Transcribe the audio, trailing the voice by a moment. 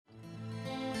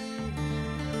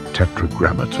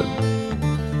Tetragrammaton.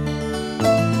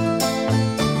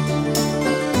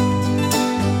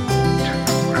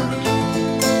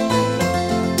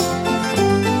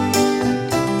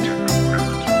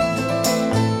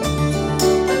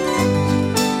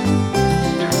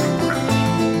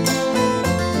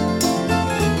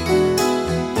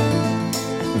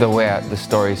 The way the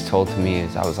story is told to me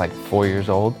is I was like 4 years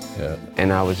old,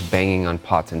 and I was banging on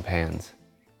pots and pans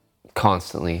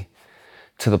constantly,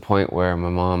 to the point where my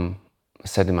mom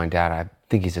said to my dad, I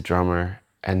think he's a drummer.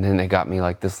 And then they got me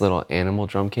like this little animal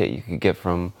drum kit you could get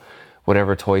from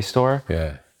whatever toy store.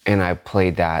 Yeah. And I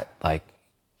played that like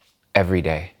every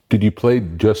day. Did you play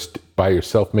just by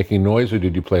yourself making noise, or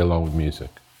did you play along with music?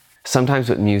 Sometimes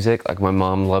with music, like my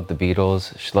mom loved the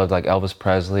Beatles. She loved like Elvis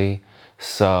Presley.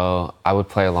 So I would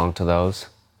play along to those.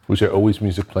 Was there always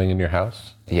music playing in your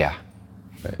house? Yeah.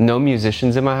 Right. No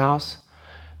musicians in my house,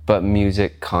 but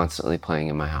music constantly playing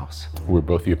in my house. Were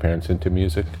both of your parents into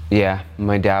music? Yeah,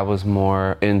 my dad was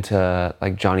more into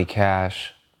like Johnny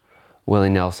Cash, Willie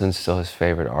Nelson, still his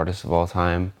favorite artist of all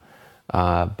time,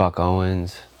 Buck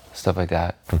Owens, stuff like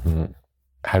that. Mm-hmm.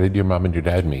 How did your mom and your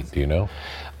dad meet? Do you know?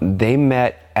 They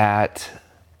met at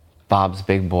Bob's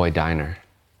Big Boy Diner.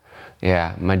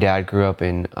 Yeah, my dad grew up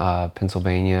in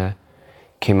Pennsylvania,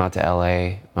 came out to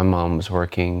LA. My mom was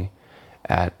working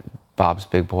at Bob's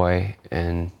Big Boy,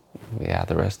 and yeah,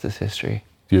 the rest is history.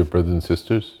 Do you have brothers and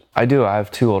sisters? I do. I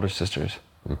have 2 older sisters.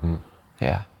 Mm-hmm.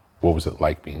 Yeah. What was it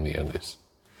like being the youngest?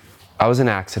 I was an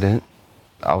accident.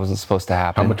 I wasn't supposed to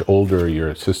happen. How much older are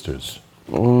your sisters?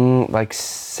 Like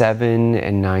 7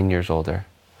 and 9 years older.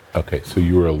 Okay, so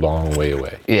you were a long way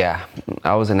away. Yeah,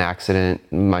 I was an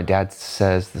accident. My dad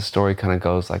says the story kind of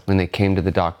goes like when they came to the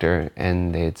doctor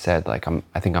and they had said like,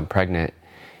 I think I'm pregnant,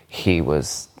 he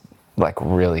was like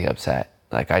really upset.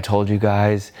 Like, I told you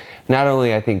guys. Not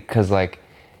only I think because like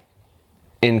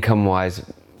income wise,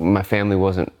 my family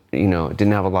wasn't,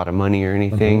 didn't have a lot of money or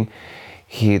anything.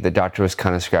 Mm-hmm. The doctor was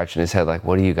kind of scratching his head like,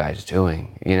 what are you guys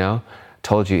doing?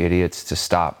 Told you idiots to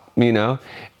stop.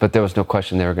 But there was no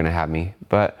question they were going to have me.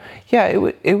 But yeah,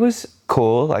 it was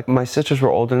cool. Like, my sisters were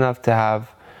old enough to have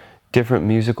different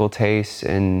musical tastes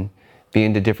and be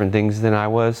into different things than I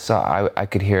was. So I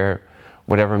could hear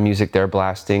whatever music they're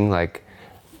blasting. Like,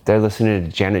 they're listening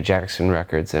to Janet Jackson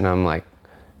records, and I'm like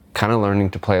kind of learning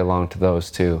to play along to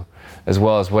those too, as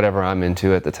well as whatever I'm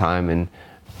into at the time. And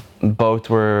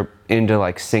both were into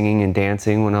like singing and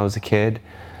dancing when I was a kid.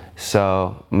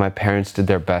 So my parents did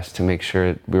their best to make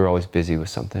sure we were always busy with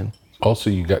something. Also,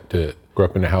 you got to grow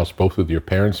up in a house both with your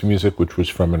parents' music, which was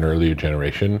from an earlier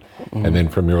generation, and then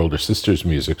from your older sister's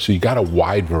music. So you got a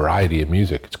wide variety of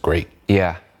music. It's great.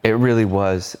 Yeah, it really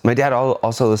was. My dad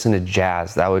also listened to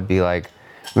jazz. That would be like,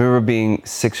 I remember being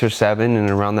 6 or 7, and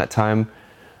around that time,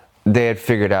 they had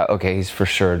figured out, okay, he's for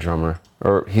sure a drummer,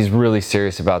 or he's really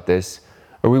serious about this,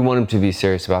 or we want him to be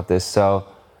serious about this. So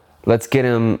let's get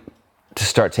him to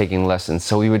start taking lessons.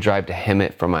 So we would drive to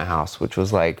Hemet from my house, which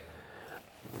was like,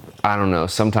 I don't know,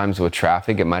 sometimes with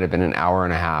traffic, it might have been an hour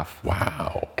and a half.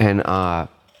 Wow. And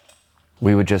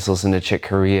we would just listen to Chick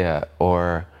Corea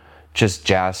or just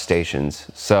jazz stations.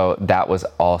 So that was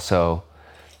also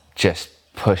just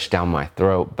pushed down my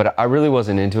throat. But I really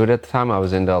wasn't into it at the time. I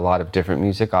was into a lot of different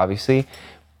music, obviously.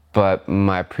 But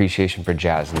my appreciation for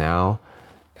jazz now,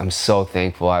 I'm so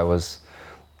thankful I was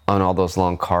on all those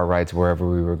long car rides wherever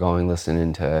we were going,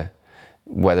 listening to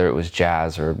whether it was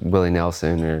jazz or Willie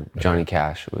Nelson or Johnny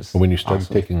Cash. It was when you started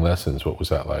awesome. taking lessons, what was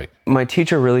that like? My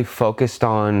teacher really focused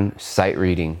on sight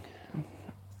reading,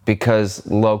 because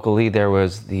locally there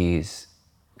was these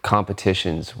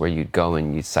competitions where you'd go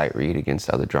and you'd sight read against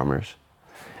other drummers,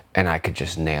 and I could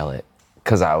just nail it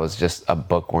because I was just a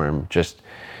bookworm.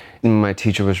 My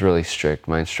teacher was really strict.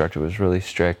 My instructor was really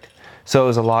strict. So it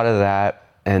was a lot of that.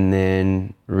 And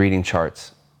then reading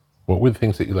charts. What were the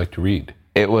things that you like to read?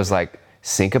 It was like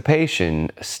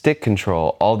syncopation, stick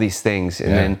control, all these things.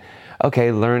 And then,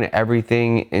 okay, learn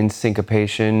everything in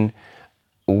syncopation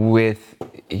with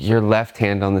your left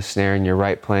hand on the snare and your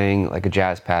right playing like a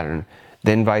jazz pattern.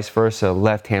 Then vice versa,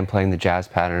 left hand playing the jazz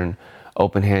pattern,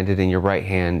 open-handed, and your right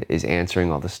hand is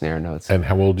answering all the snare notes. And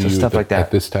how old are you stuff like that.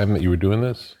 at this time that you were doing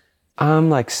this?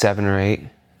 I'm like 7 or 8.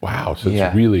 Wow, so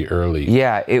it's really early.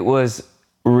 Yeah, it was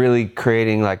really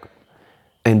creating like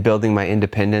and building my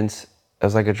independence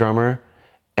as like a drummer,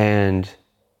 and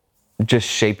just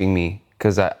shaping me,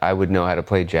 because I would know how to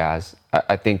play jazz.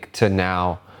 I think to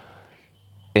now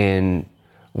in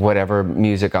whatever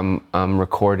music I'm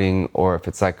recording, or if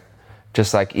it's like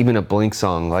just like even a Blink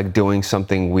song, like doing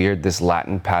something weird, this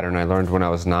Latin pattern I learned when I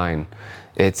was 9,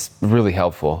 it's really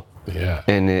helpful. Yeah.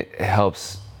 And it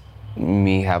helps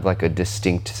me have like a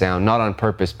distinct sound, not on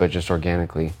purpose, but just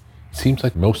organically. Seems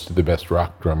like most of the best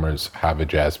rock drummers have a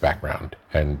jazz background,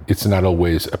 and it's not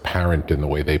always apparent in the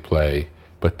way they play,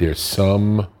 but there's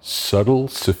some subtle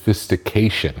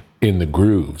sophistication in the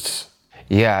grooves.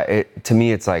 Yeah, to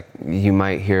me, it's like you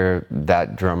might hear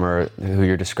that drummer who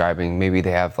you're describing, maybe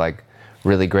they have like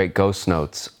really great ghost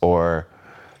notes, or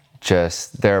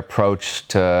just their approach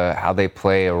to how they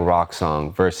play a rock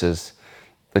song versus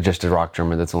just a rock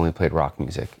drummer that's only played rock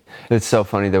music. It's so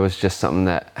funny, there was just something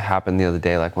that happened the other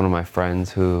day, like one of my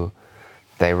friends who,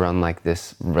 they run like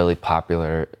this really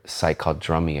popular site called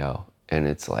Drumeo, and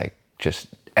it's like just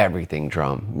everything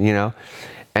drum, you know?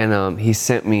 And he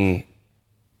sent me,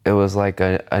 it was like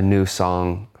a new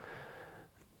song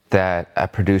that I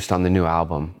produced on the new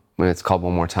album, and it's called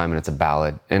One More Time, and it's a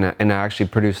ballad. And I actually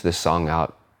produced this song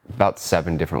out about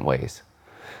 7 different ways.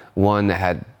 One that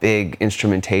had big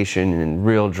instrumentation and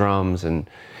real drums and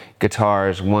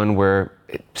guitars, one where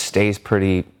it stays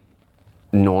pretty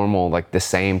normal, like the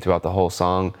same throughout the whole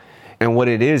song. And what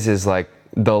it is like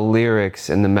the lyrics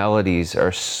and the melodies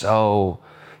are so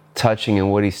touching,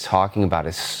 and what he's talking about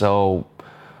is so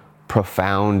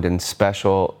profound and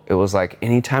special. It was like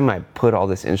anytime I put all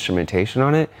this instrumentation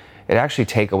on it, it actually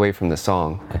take away from the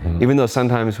song. Mm-hmm. Even though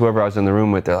sometimes whoever I was in the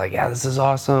room with, they're like, yeah, this is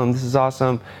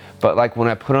awesome. But like when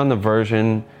I put on the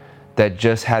version that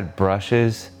just had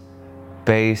brushes,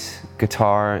 bass,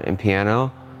 guitar, and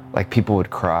piano, like people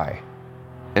would cry.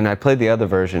 And I played the other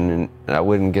version and I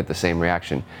wouldn't get the same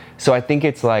reaction. So I think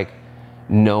it's like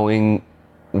knowing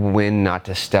when not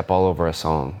to step all over a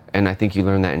song. And I think you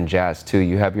learn that in jazz too.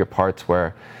 You have your parts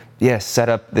where, set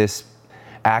up this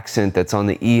accent that's on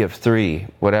the E of 3,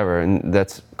 whatever, and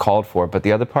that's called for. But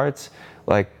the other parts,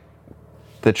 like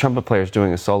the trumpet player's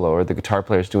doing a solo, or the guitar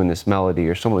player's doing this melody,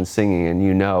 or someone's singing, and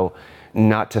you know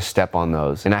not to step on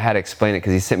those. And I had to explain it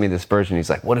because he sent me this version. He's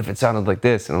like, what if it sounded like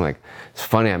this? And I'm like, it's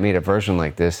funny, I made a version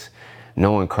like this.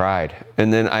 No one cried.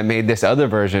 And then I made this other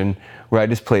version where I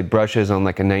just played brushes on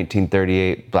like a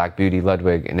 1938 Black Beauty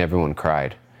Ludwig, and everyone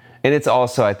cried. And it's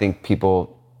also, I think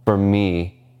people, for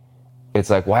me, it's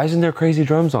like, why isn't there crazy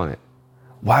drums on it?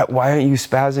 Why aren't you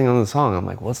spazzing on the song? I'm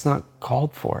like, well, it's not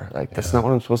called for. Like, that's not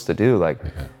what I'm supposed to do. Like,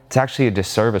 it's actually a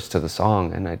disservice to the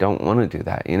song, and I don't want to do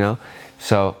that, you know?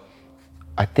 So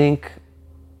I think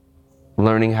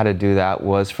learning how to do that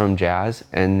was from jazz,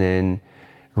 and then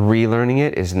relearning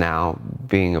it is now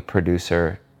being a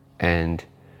producer, and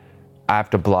I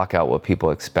have to block out what people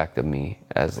expect of me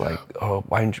as like, oh,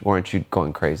 why weren't you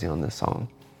going crazy on this song?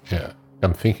 Yeah,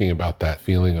 I'm thinking about that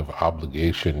feeling of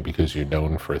obligation because you're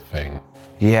known for a thing.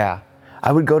 Yeah,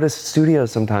 I would go to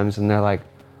studios sometimes and they're like,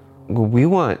 well, we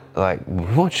want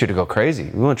you to go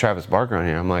crazy. We want Travis Barker on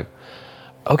here. I'm like,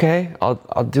 okay,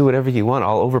 I'll do whatever you want.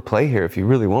 I'll overplay here if you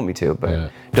really want me to, but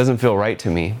it doesn't feel right to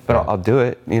me, but I'll do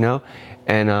it, you know?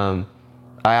 And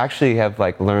I actually have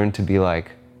like learned to be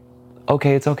like,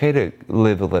 okay, it's okay to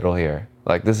live a little here.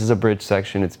 Like, this is a bridge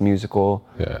section, it's musical.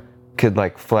 Yeah. Could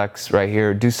like flex right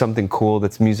here, do something cool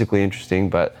that's musically interesting.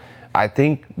 But I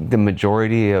think the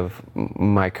majority of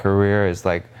my career is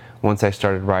like, once I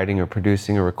started writing or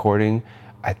producing or recording,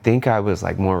 I think I was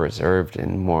like more reserved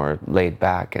and more laid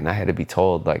back, and I had to be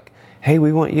told like, hey,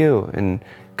 we want you, and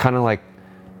kind of like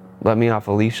let me off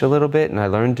a leash a little bit, and I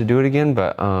learned to do it again.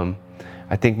 But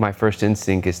I think my first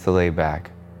instinct is to lay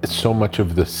back. So much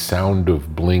of the sound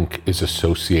of Blink is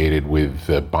associated with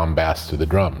the bombast of the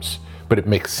drums, but it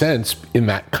makes sense in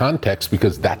that context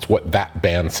because that's what that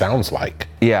band sounds like.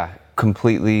 Yeah,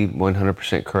 completely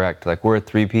 100% correct. Like, we're a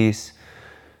 3-piece.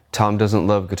 Tom doesn't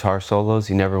love guitar solos.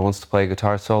 He never wants to play a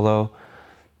guitar solo.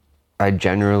 I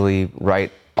generally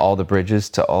write all the bridges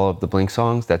to all of the Blink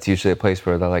songs. That's usually a place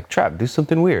where they're like, Trav, do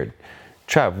something weird.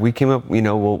 Trav, we came up, you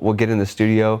know, we'll get in the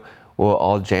studio, we'll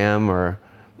all jam, or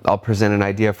I'll present an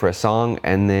idea for a song,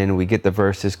 and then we get the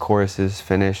verses, choruses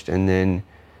finished, and then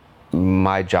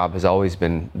my job has always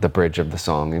been the bridge of the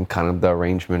song and kind of the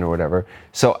arrangement or whatever.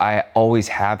 So I always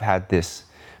have had this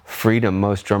freedom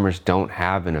most drummers don't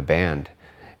have in a band,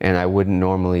 and I wouldn't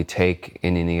normally take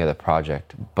in any other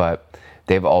project, but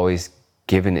they've always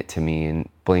given it to me, and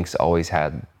Blink's always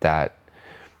had that.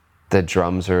 The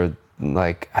drums are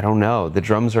like, I don't know, the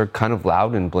drums are kind of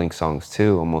loud in Blink songs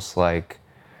too, almost like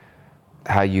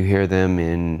how you hear them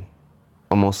in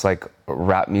almost like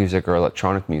rap music or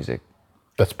electronic music.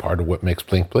 That's part of what makes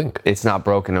Blink Blink. It's not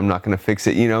broken, I'm not gonna fix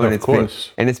it, you know? Of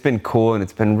course. And it's been cool, and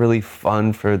it's been really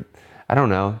fun for, I don't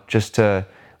know, just to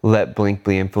let Blink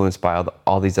be influenced by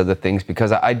all these other things,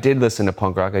 because I did listen to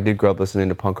punk rock, I did grow up listening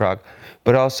to punk rock,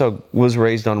 but also was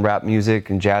raised on rap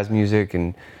music and jazz music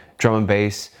and drum and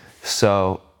bass.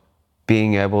 So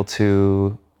being able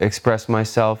to express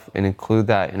myself and include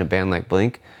that in a band like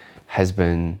Blink has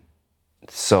been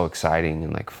so exciting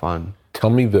and like fun. Tell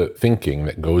me the thinking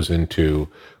that goes into,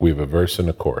 we have a verse and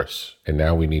a chorus, and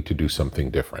now we need to do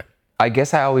something different. I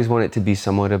guess I always want it to be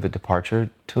somewhat of a departure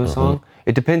to a song.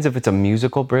 It depends if it's a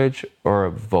musical bridge or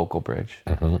a vocal bridge.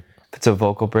 If it's a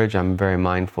vocal bridge, I'm very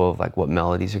mindful of like what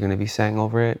melodies are going to be sang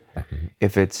over it.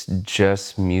 If it's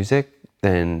just music,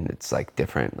 then it's like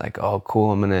different. Like, oh,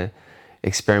 cool, I'm going to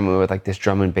experiment with like this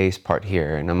drum and bass part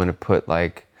here, and I'm going to put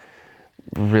like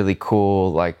really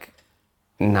cool like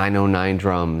 909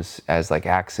 drums as like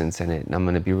accents in it, and I'm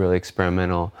going to be really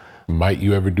experimental. Might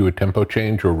you ever do a tempo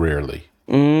change, or rarely?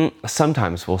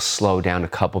 Sometimes we'll slow down a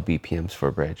couple BPMs for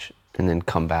a bridge and then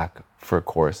come back for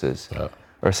choruses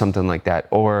or something like that.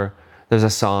 Or there's a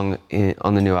song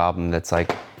on the new album that's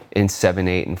like in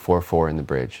 7/8 and 4/4 in the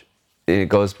bridge. It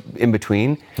goes in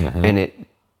between, and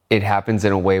it happens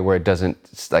in a way where it doesn't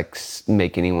like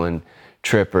make anyone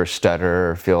trip or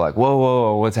stutter or feel like,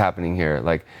 whoa, what's happening here?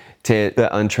 Like, to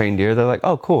the untrained ear, they're like,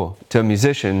 oh, cool. To a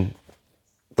musician,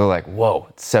 they're like, whoa,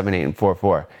 it's 7/8 and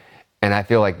 4/4. And I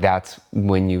feel like that's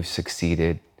when you've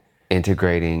succeeded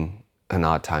integrating an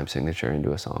odd time signature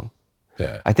into a song.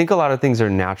 Yeah. I think a lot of things are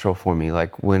natural for me.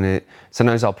 Like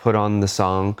sometimes I'll put on the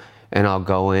song and I'll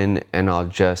go in and I'll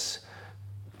just,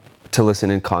 to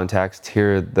listen in context,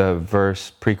 hear the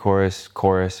verse, pre-chorus,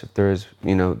 chorus, if there is,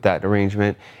 that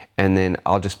arrangement, and then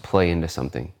I'll just play into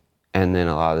something. And then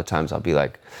a lot of the times I'll be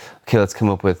like, okay, let's come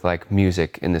up with like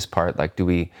music in this part. Like, do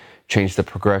we change the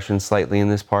progression slightly in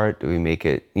this part? Do we make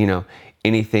it,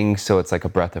 anything so it's like a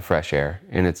breath of fresh air?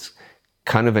 And it's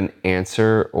kind of an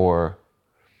answer, or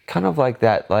kind of like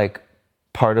that, like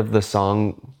part of the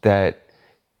song that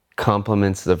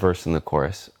complements the verse and the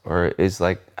chorus, or is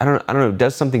like, I don't know,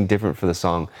 does something different for the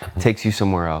song, takes you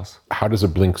somewhere else. How does a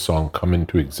Blink song come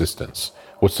into existence?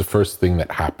 What's the first thing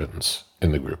that happens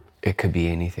in the group? It could be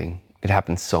anything. It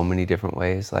happens so many different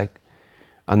ways. Like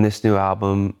on this new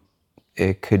album,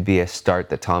 it could be a start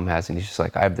that Tom has, and he's just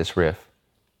like, I have this riff.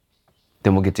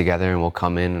 Then we'll get together and we'll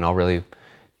come in, and I'll really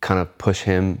kind of push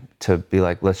him to be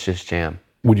like, let's just jam.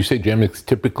 Would you say jam is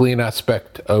typically an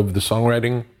aspect of the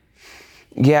songwriting?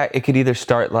 Yeah, it could either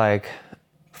start like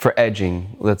for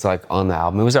Edging, that's like on the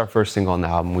album. It was our first single on the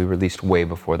album. We released way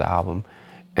before the album.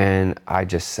 And I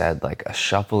just said, like, a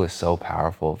shuffle is so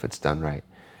powerful if it's done right.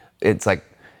 It's like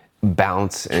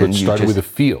bounce. So it started with a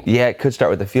feel. Yeah, it could start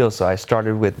with a feel. So I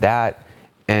started with that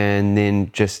and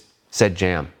then just said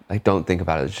jam. Like, don't think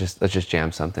about it. Let's just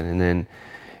jam something. And then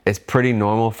it's pretty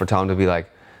normal for Tom to be like,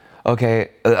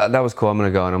 okay, that was cool, I'm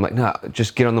gonna go. And I'm like, no,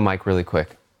 just get on the mic really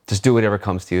quick. Just do whatever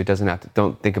comes to you. It doesn't have to,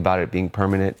 don't think about it being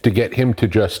permanent. To get him to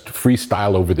just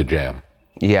freestyle over the jam.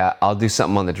 Yeah, I'll do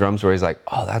something on the drums where he's like,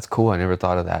 oh, that's cool, I never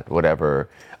thought of that, whatever.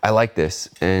 I like this.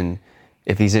 And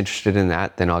if he's interested in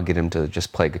that, then I'll get him to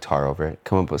just play guitar over it,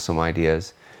 come up with some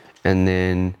ideas. And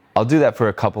then I'll do that for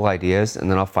a couple ideas, and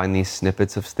then I'll find these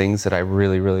snippets of things that I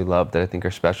really, really love that I think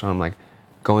are special. I'm like,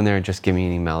 go in there and just give me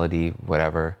any melody,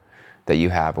 whatever that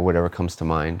you have or whatever comes to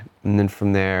mind. And then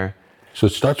from there... So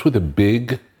it starts with a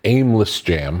big, aimless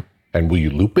jam, and will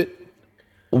you loop it?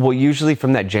 Well, usually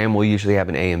from that jam, we'll usually have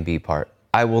an A and B part.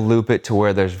 I will loop it to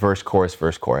where there's verse, chorus,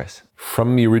 verse, chorus.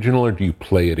 From the original, or do you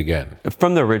play it again?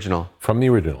 From the original. From the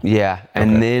original? Yeah,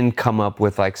 and then come up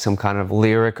with like some kind of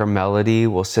lyric or melody.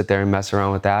 We'll sit there and mess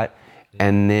around with that.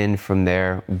 And then from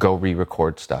there, go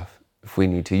re-record stuff if we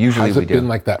need to. Usually we do. Has it been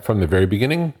like that from the very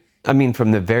beginning? I mean,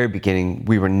 from the very beginning,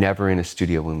 we were never in a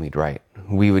studio when we'd write.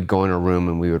 We would go in a room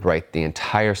and we would write the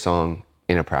entire song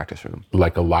in a practice room.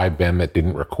 Like a live band that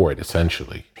didn't record,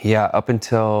 essentially. Yeah, up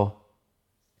until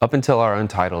our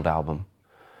Untitled album.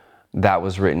 That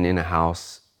was written in a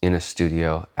house, in a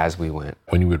studio, as we went.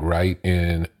 When you would write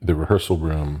in the rehearsal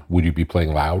room, would you be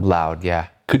playing loud? Loud, yeah.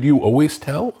 Could you always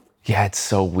tell? Yeah, it's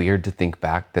so weird to think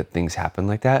back that things happen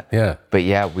like that. Yeah. But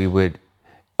yeah, we would,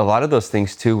 a lot of those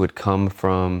things too would come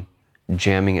from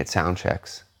jamming at sound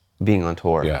checks, being on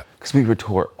tour. Yeah. Because we would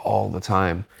tour all the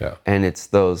time. Yeah. And it's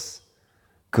those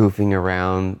goofing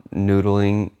around,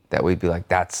 noodling, that we'd be like,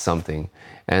 that's something.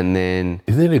 And then...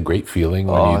 Isn't it a great feeling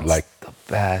when you'd like... the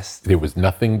best. There was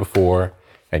nothing before,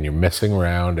 and you're messing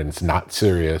around, and it's not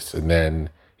serious, and then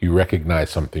you recognize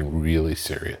something really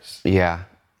serious. Yeah.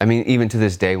 I mean, even to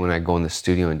this day, when I go in the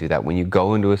studio and do that, when you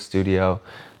go into a studio,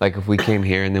 like if we came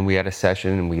here and then we had a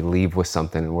session and we leave with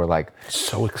something and we're like,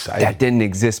 so exciting. that didn't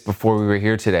exist before we were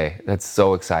here today. That's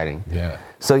so exciting. Yeah.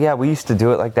 So yeah, we used to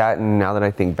do it like that. And now that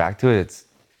I think back to it, it's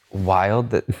wild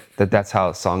that's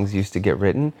how songs used to get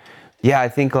written. Yeah, I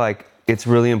think like it's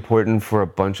really important for a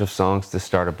bunch of songs to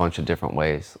start a bunch of different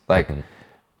ways. Like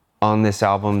on this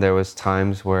album, there was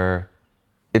times where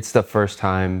it's the first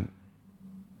time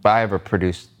I ever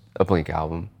produced a Blink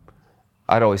album.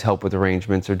 I'd always help with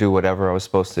arrangements or do whatever I was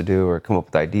supposed to do or come up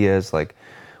with ideas like,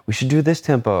 we should do this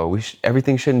tempo.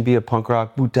 Everything shouldn't be a punk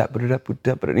rock. We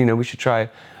should try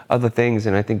other things.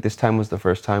 And I think this time was the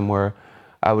first time where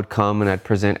I would come and I'd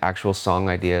present actual song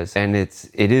ideas. And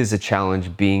it is a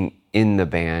challenge being in the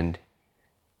band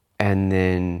and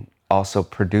then also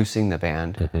producing the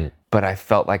band. Mm-hmm. But I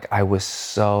felt like I was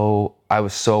so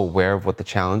aware of what the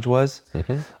challenge was.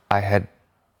 Mm-hmm. I had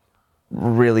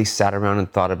really sat around and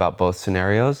thought about both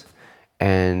scenarios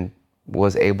and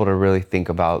was able to really think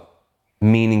about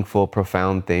meaningful,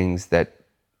 profound things that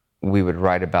we would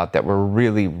write about that were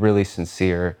really, really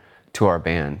sincere to our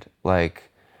band. Like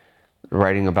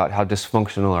writing about how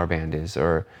dysfunctional our band is,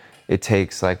 or it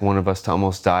takes like one of us to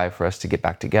almost die for us to get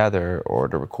back together or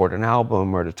to record an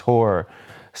album or to tour.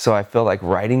 So I feel like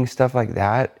writing stuff like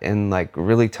that and like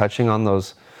really touching on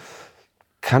those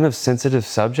kind of sensitive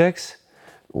subjects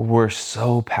were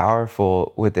so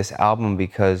powerful with this album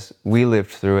because we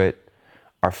lived through it.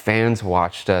 Our fans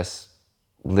watched us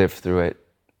live through it,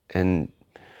 and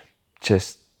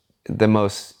just the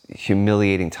most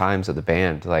humiliating times of the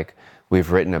band, like we've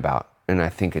written about. And I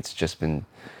think it's just been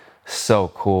so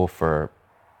cool for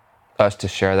us to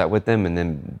share that with them and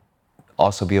then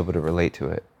also be able to relate to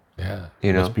it. Yeah,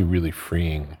 you know? It must be really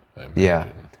freeing. Yeah.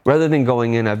 Rather than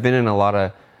going in, I've been in a lot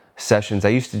of sessions. I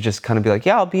used to just kind of be like,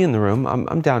 yeah, I'll be in the room.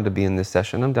 I'm down to be in this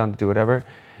session. I'm down to do whatever.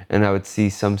 And I would see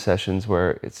some sessions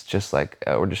where it's just like,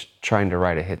 we're just trying to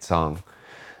write a hit song.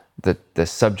 The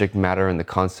subject matter and the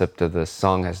concept of the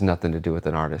song has nothing to do with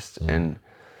an artist. Mm. And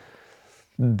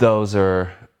those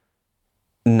are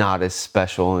not as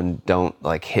special and don't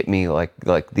like hit me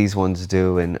like these ones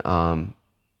do. And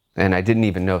I didn't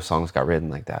even know songs got written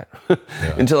like that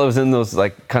until I was in those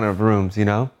like kind of rooms, you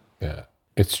know? Yeah.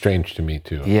 It's strange to me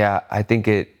too. Yeah,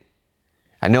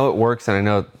 I know it works and I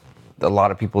know a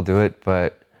lot of people do it,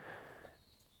 but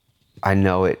I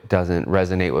know it doesn't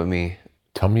resonate with me.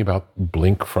 Tell me about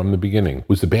Blink from the beginning.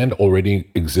 Was the band already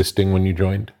existing when you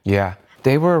joined? Yeah,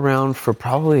 they were around for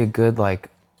probably a good like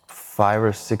 5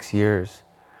 or 6 years.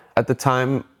 At the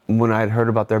time when I had heard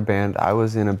about their band, I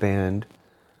was in a band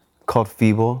called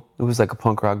Feeble. It was like a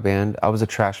punk rock band. I was a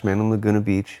trash man in Laguna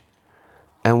Beach.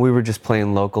 And we were just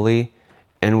playing locally,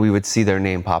 and we would see their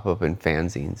name pop up in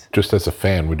fanzines. Just as a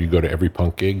fan, would you go to every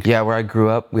punk gig? Yeah, where I grew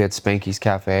up, we had Spanky's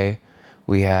Cafe,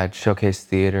 we had Showcase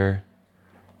Theater,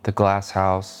 the Glass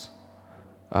House,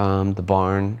 the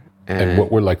Barn. And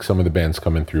what were like some of the bands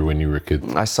coming through when you were a kid?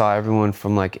 I saw everyone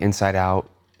from like Inside Out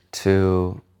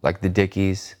to like the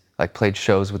Dickies, like played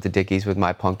shows with the Dickies with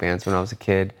my punk bands when I was a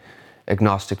kid.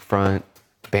 Agnostic Front,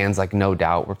 bands like No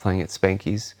Doubt were playing at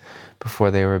Spanky's before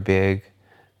they were big.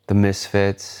 The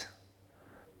Misfits,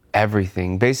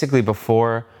 everything. Basically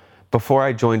before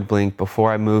I joined Blink,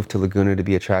 before I moved to Laguna to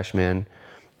be a trash man,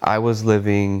 I was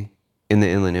living in the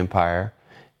Inland Empire,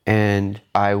 and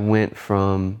I went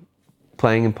from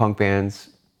playing in punk bands,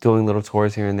 doing little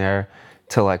tours here and there,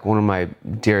 to like one of my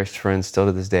dearest friends still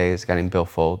to this day is a guy named Bill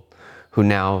Fold, who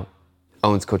now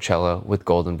owns Coachella with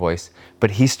Golden Voice.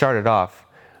 But he started off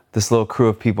this little crew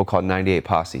of people called 98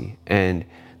 Posse, and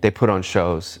they put on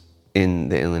shows in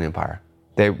the Inland Empire.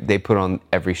 They put on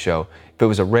every show. If it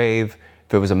was a rave,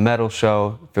 if it was a metal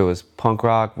show, if it was punk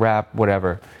rock, rap,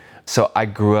 whatever. So I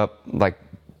grew up like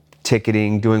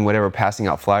ticketing, doing whatever, passing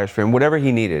out flyers for him, whatever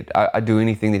he needed. I'd do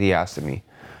anything that he asked of me.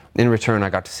 In return, I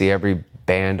got to see every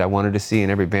band I wanted to see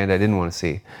and every band I didn't want to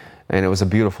see. And it was a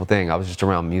beautiful thing. I was just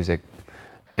around music.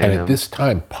 And at this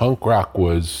time, punk rock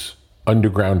was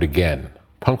underground again.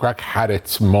 Punk rock had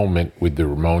its moment with the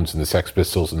Ramones and the Sex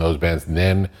Pistols and those bands. And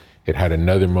then it had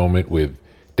another moment with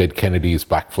Dead Kennedys,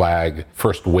 Black Flag,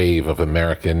 first wave of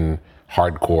American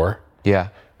hardcore. Yeah.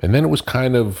 And then it was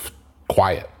kind of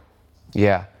quiet.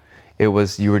 Yeah. It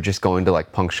was, you were just going to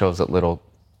like punk shows at little,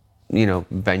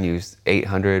 venues,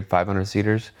 800, 500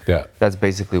 seaters. Yeah. That's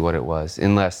basically what it was.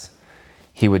 Unless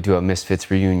he would do a Misfits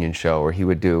reunion show, or he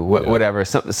would do whatever,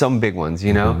 some big ones,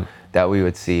 that we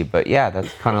would see. But yeah,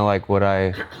 that's kind of like what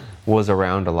I was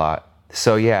around a lot.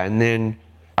 So yeah, and then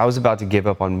I was about to give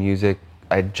up on music.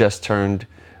 I just turned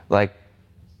like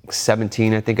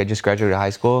 17, I think. I just graduated high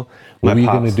school. What were you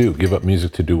going to do? Give up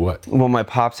music to do what? Well, my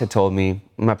pops had told me.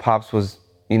 My pops was,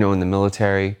 in the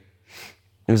military.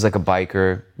 He was like a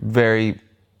biker, very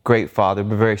great father,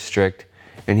 but very strict.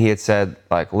 And he had said,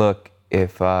 like, look,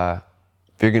 if you're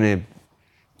going to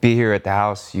be here at the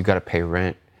house, you got to pay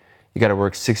rent. You got to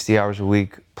work 60 hours a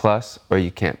week plus, or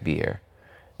you can't be here.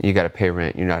 You got to pay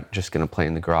rent. You're not just going to play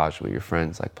in the garage with your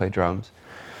friends, like play drums.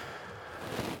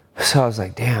 So I was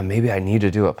like, damn, maybe I need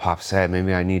to do what Pop said.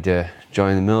 Maybe I need to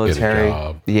join the military.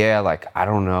 job. Yeah, like, I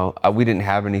don't know. We didn't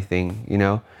have anything, you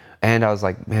know? And I was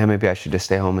like, man, maybe I should just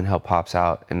stay home and help Pops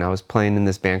out. And I was playing in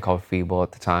this band called Feeble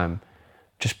at the time,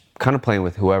 just kind of playing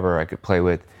with whoever I could play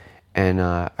with. And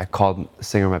I called the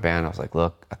singer of my band. I was like,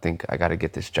 look, I think I got to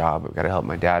get this job. I got to help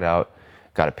my dad out.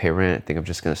 Got to pay rent. I think I'm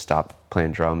just going to stop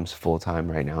playing drums full time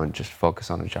right now and just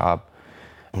focus on a job.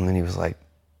 And then he was like,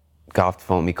 got off the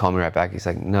phone with me, called me right back. He's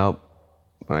like, nope.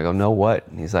 And I go, no, what?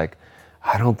 And he's like,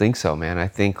 I don't think so, man. I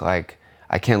think like,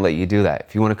 I can't let you do that.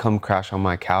 If you want to come crash on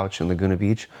my couch in Laguna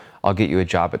Beach, I'll get you a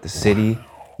job at the city. Wow.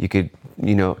 You could,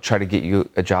 you know, try to get you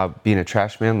a job being a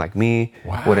trash man like me,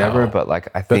 wow. Whatever. But like,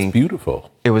 I think that's beautiful.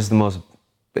 It was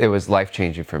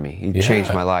life-changing for me. He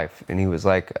changed my life. And he was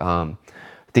like, I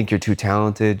think you're too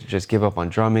talented. Just give up on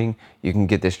drumming. You can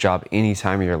get this job any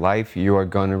time of your life. You are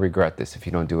going to regret this if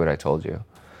you don't do what I told you.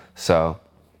 So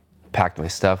packed my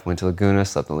stuff, went to Laguna,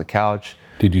 slept on the couch.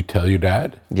 Did you tell your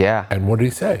dad? Yeah. And what did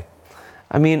he say?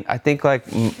 I mean, I think like,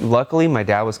 luckily my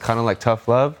dad was kind of like tough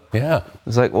love. Yeah. He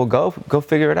was like, well, go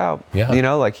figure it out. Yeah. You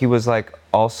know, like he was like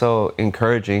also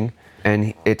encouraging,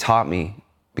 and it taught me,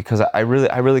 because I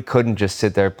really couldn't just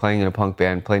sit there playing in a punk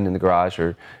band, playing in the garage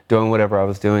or doing whatever I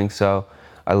was doing. So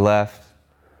I left.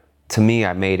 To me,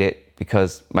 I made it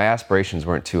because my aspirations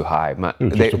weren't too high.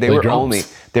 They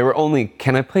were only,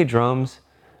 can I play drums,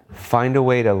 find a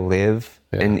way to live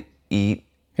and eat?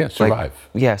 Yeah, survive.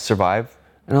 Like, survive.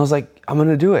 And I was like, I'm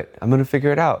gonna do it. I'm gonna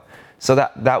figure it out. So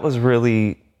that was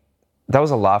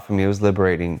a lot for me. It was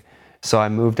liberating. So I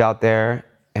moved out there,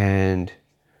 and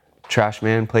Trash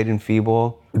Man played in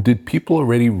Feeble. Did people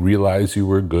already realize you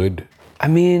were good? I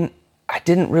mean, I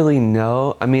didn't really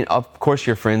know. I mean, of course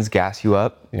your friends gas you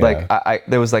up. Yeah. Like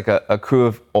there was like a crew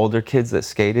of older kids that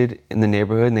skated in the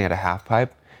neighborhood, and they had a half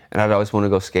pipe, and I'd always want to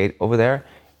go skate over there.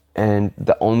 And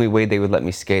the only way they would let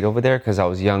me skate over there, because I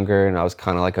was younger and I was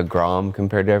kind of like a Grom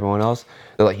compared to everyone else,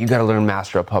 they're like, you got to learn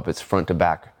Master of Puppets front to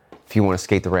back if you want to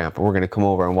skate the ramp, and we're going to come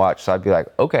over and watch. So I'd be like,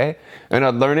 okay. And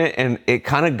I'd learn it, and it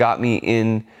kind of got me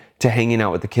into hanging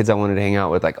out with the kids I wanted to hang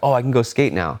out with. Like, oh, I can go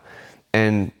skate now.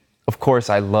 And of course,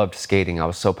 I loved skating. I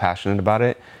was so passionate about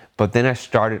it. But then I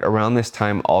started around this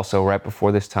time also, right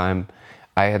before this time,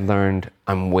 I had learned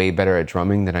I'm way better at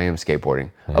drumming than I am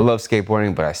skateboarding. I love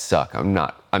skateboarding, but I suck. I'm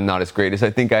not as great as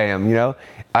I think I am, you know?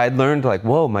 I had learned like,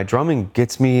 whoa, my drumming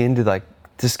gets me into like,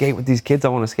 to skate with these kids I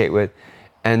want to skate with.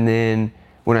 And then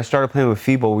when I started playing with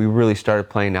Feeble, we really started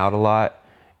playing out a lot.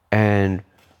 And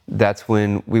that's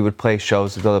when we would play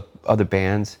shows with other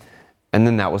bands. And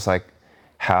then that was like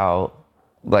how,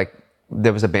 like,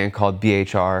 there was a band called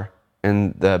BHR,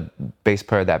 and the bass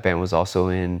player of that band was also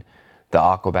in the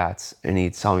Aquabats, and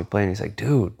he saw me play, and he's like,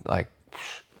 dude, like,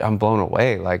 I'm blown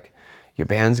away. Like, your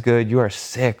band's good. You are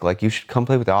sick. Like, you should come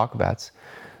play with the Aquabats.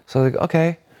 So I was like,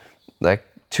 okay. Like,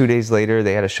 2 days later,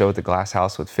 they had a show at the Glass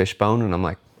House with Fishbone, and I'm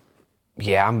like,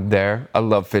 yeah, I'm there. I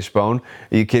love Fishbone.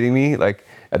 Are you kidding me? Like,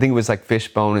 I think it was like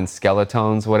Fishbone and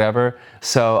Skeletones, whatever.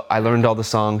 So I learned all the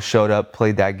songs, showed up,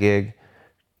 played that gig,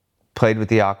 played with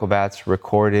the Aquabats,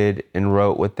 recorded and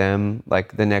wrote with them,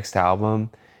 like, the next album.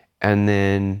 And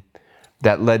then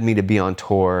that led me to be on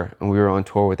tour, and we were on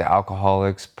tour with the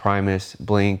Alcoholics, Primus,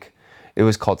 Blink. It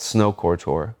was called Snowcore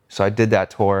Tour. So I did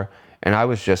that tour, and I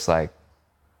was just like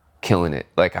killing it.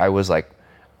 Like, I was like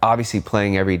obviously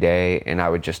playing every day, and I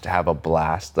would just have a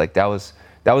blast. Like, that was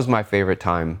my favorite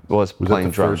time, was playing that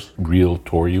the drums. First real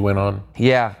tour you went on?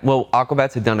 Yeah, well,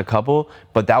 Aquabats had done a couple,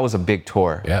 but that was a big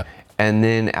tour. Yeah. And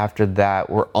then after that,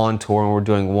 we're on tour and we're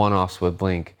doing one-offs with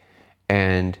Blink.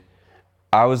 And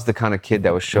I was the kind of kid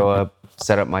that would show up,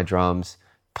 set up my drums,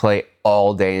 play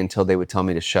all day until they would tell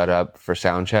me to shut up for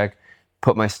sound check,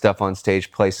 put my stuff on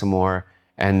stage, play some more,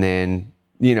 and then,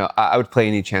 you know, I would play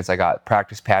any chance I got.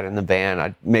 Practice pad in the band,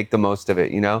 I'd make the most of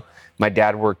it, you know? My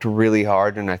dad worked really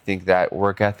hard, and I think that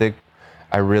work ethic,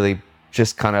 I really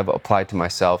just kind of applied to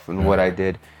myself and what I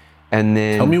did. And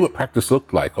then... Tell me what practice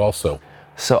looked like also.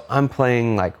 So I'm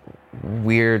playing like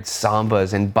weird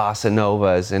sambas and bossa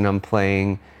novas, and I'm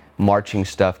playing marching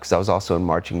stuff because I was also in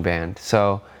marching band.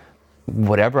 So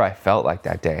whatever I felt like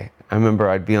that day. I remember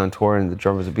I'd be on tour and the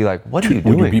drummers would be like, what are you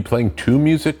doing? Would you be playing to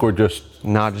music or just...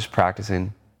 Not just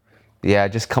practicing. Yeah,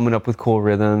 just coming up with cool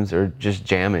rhythms or just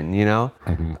jamming, you know?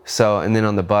 Mm-hmm. So, and then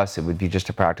on the bus, it would be just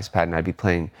a practice pad, and I'd be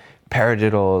playing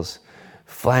paradiddles,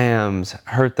 flams,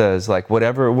 herthas, like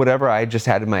whatever I just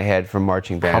had in my head from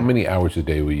marching band. How many hours a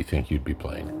day would you think you'd be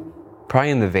playing? Probably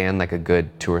in the van, like a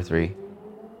good 2 or 3.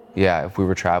 Yeah, if we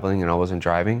were traveling and I wasn't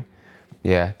driving,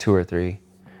 yeah, 2 or 3.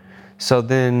 So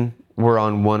then we're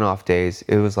on one-off days.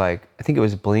 It was like, I think it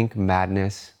was Blink,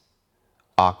 Madness,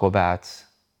 Aquabats,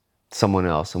 someone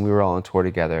else, and we were all on tour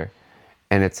together.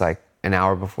 And it's like an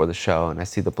hour before the show, and I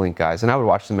see the Blink guys, and I would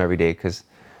watch them every day because,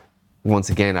 once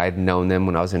again, I'd known them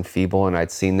when I was in Feeble, and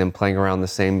I'd seen them playing around the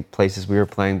same places we were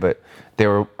playing, but they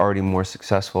were already more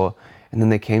successful. And then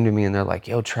they came to me and they're like,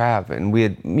 "Yo, Trav," and we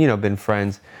had, you know, been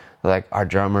friends. Like, our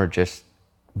drummer just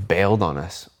bailed on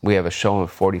us. We have a show in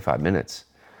 45 minutes.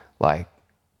 Like,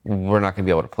 we're not gonna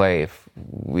be able to play if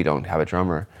we don't have a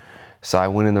drummer. So I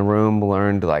went in the room,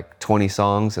 learned like 20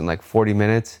 songs in like 40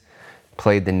 minutes,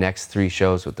 played the next 3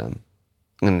 shows with them,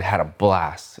 and had a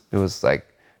blast. It was like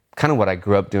kind of what I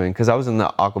grew up doing, because I was in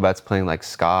the Aquabats playing like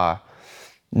ska,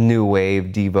 new wave,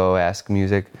 Devo-esque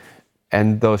music,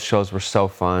 and those shows were so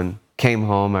fun. Came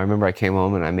home, I remember I came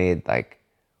home and I made like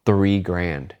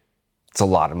 $3,000. It's a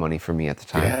lot of money for me at the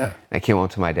time. Yeah. And I came home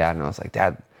to my dad and I was like,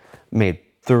 "Dad, made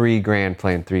 $3,000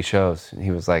 playing 3 shows." And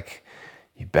he was like,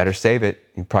 "You better save it.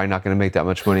 You're probably not going to make that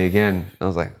much money again." And I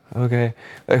was like, "Okay,"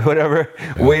 like, whatever.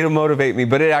 Yeah. Way to motivate me.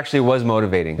 But it actually was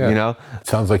motivating, you know? It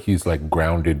sounds like he's like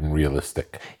grounded and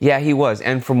realistic. Yeah, he was.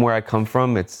 And from where I come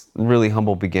from, it's really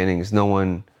humble beginnings. No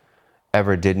one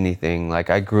ever did anything. Like,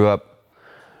 I grew up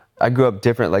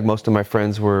different. Like, most of my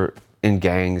friends were in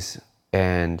gangs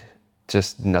and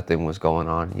just nothing was going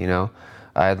on, you know?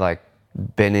 I had like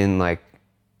been in like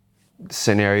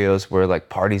scenarios where like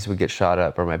parties would get shot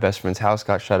up, or my best friend's house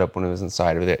got shot up when I was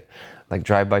inside of it, like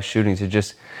drive-by shootings.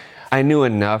 I knew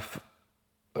enough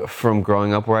from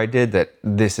growing up where I did that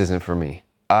this isn't for me.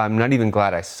 I'm not even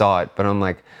glad I saw it, but I'm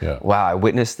like, wow, I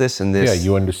witnessed this, and this. Yeah,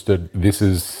 you understood this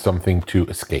is something to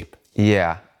escape.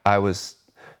 Yeah, I was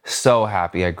so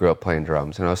happy I grew up playing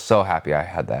drums, and I was so happy I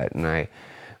had that. And I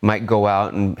might go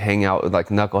out and hang out with like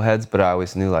knuckleheads, but I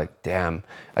always knew like, damn,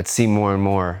 I'd see more and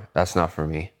more, that's not for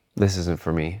me. This isn't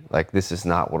for me. Like, this is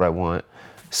not what I want.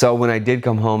 So when I did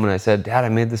come home and I said, "Dad, I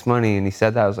made this money," and he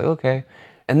said that, I was like, okay.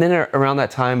 And then around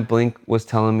that time, Blink was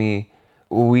telling me,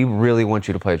 "We really want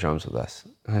you to play drums with us."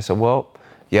 And I said, "Well,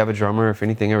 you have a drummer. If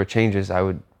anything ever changes, I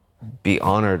would be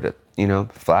honored, you know,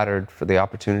 flattered for the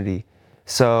opportunity."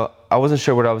 So I wasn't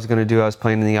sure what I was gonna do. I was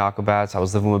playing in the Aquabats. I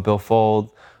was living with Bill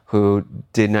Fold, who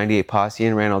did 98 Posse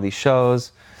and ran all these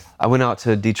shows. I went out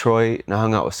to Detroit and I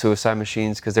hung out with Suicide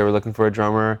Machines because they were looking for a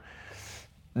drummer.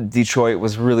 Detroit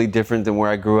was really different than where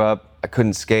I grew up. I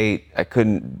couldn't skate. I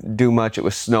couldn't do much. It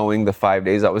was snowing the 5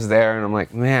 days I was there. And I'm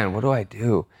like, man, what do I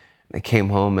do? And I came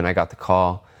home and I got the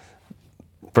call.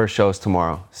 First show's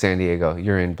tomorrow, San Diego.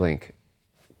 You're in Blink.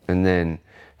 And then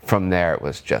from there, it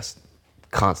was just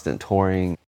constant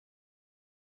touring.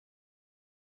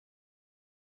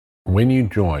 When you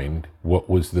joined, what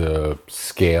was the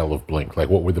scale of Blink? Like,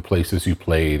 what were the places you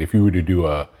played? If you were to do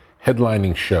a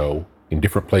headlining show in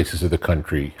different places of the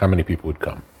country, how many people would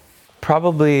come?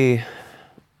 Probably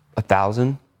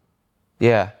 1,000.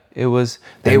 Yeah, it was.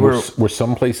 Were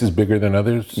some places bigger than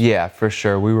others? Yeah, for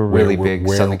sure. We were really big.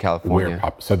 Southern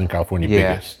California. Southern California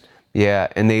biggest? Yeah,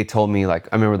 and they told me, like,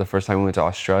 I remember the first time we went to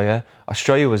Australia.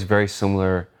 Australia was very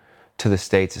similar to the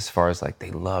States as far as like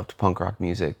they loved punk rock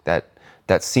music.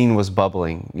 That scene was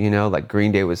bubbling, you know, like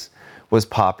Green Day was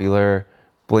popular.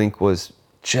 Blink was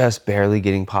just barely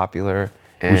getting popular.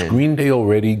 And was Green Day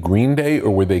already Green Day,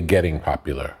 or were they getting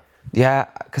popular? Yeah,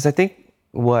 because I think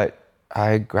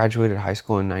I graduated high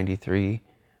school in 93.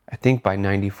 I think by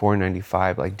 94,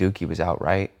 95, like Dookie was out,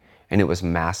 right? And it was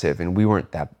massive, and we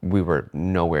were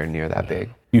nowhere near that big.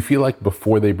 You feel like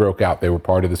before they broke out, they were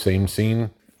part of the same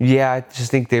scene? Yeah, I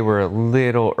just think they were a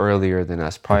little earlier than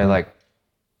us, probably like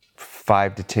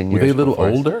 5 to 10 years. Were they a little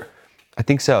older? I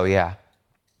think so, yeah.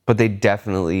 But they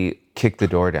definitely kicked the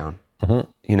door down,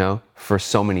 you know, for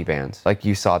so many bands. Like,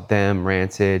 you saw them,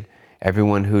 Rancid,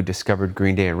 everyone who discovered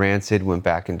Green Day and Rancid went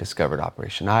back and discovered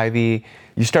Operation Ivy.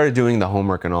 You started doing the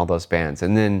homework on all those bands.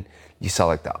 And then you saw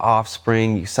like the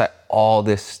Offspring, you saw all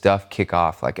this stuff kick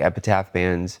off, like Epitaph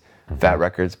bands, Fat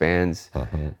Records bands.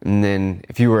 And then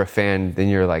if you were a fan, then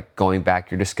you're like going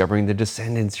back, you're discovering the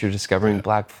Descendants, you're discovering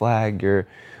Black Flag, you're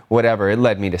whatever. It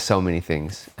led me to so many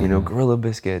things, you know, Gorilla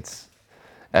Biscuits,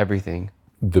 everything.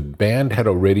 The band had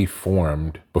already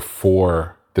formed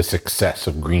before the success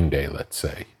of Green Day, let's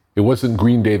say. It wasn't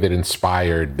Green Day that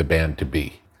inspired the band to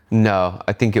be. No,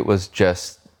 I think it was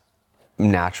just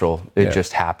natural. It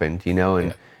just happened, you know,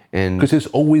 and because there's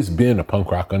always been a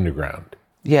punk rock underground.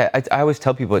 Yeah, I always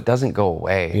tell people it doesn't go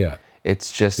away. Yeah,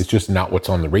 it's just not what's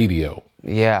on the radio.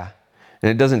 Yeah,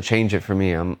 and it doesn't change it for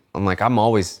me. I'm like,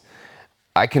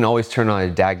 I can always turn on a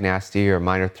Dag Nasty or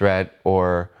Minor Threat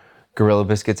or Gorilla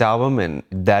Biscuits album, and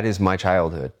that is my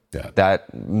childhood. Yeah,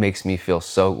 that makes me feel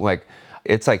so like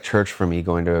it's like church for me,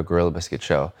 going to a Gorilla Biscuit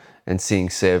show and seeing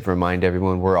Civ remind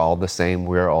everyone we're all the same.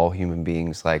 We're all human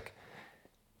beings. Like,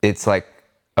 it's like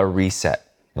a reset,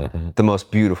 the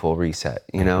most beautiful reset,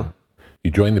 you know?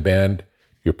 You joined the band,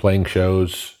 you're playing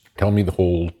shows. Tell me the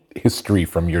whole history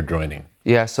from your joining.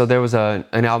 Yeah, so there was an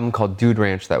album called Dude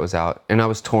Ranch that was out, and I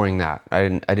was touring that. I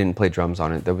didn't play drums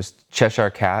on it. There was Cheshire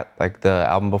Cat, like the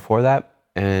album before that,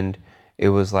 and it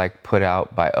was like put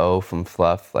out by O from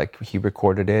Fluff. Like he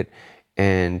recorded it,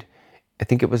 and I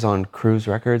think it was on Cruise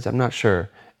Records. I'm not sure.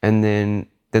 And then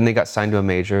they got signed to a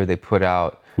major. They put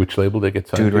out Which label did they get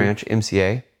signed Dude to? Ranch,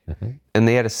 MCA, and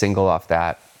they had a single off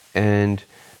that. And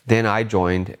then I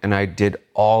joined, and I did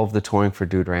all of the touring for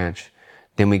Dude Ranch.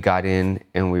 Then we got in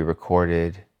and we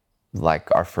recorded like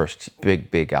our first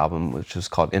big album, which was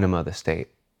called Enema of the State.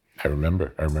 I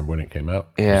remember when it came out.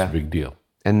 It Yeah. was a big deal.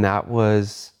 And that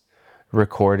was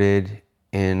recorded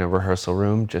in a rehearsal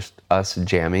room, just us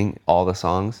jamming all the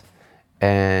songs.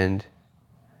 And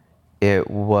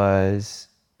it was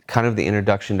kind of the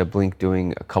introduction to Blink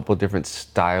doing a couple different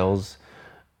styles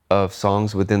of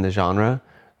songs within the genre.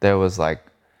 There was like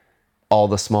All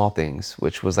the Small Things,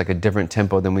 which was like a different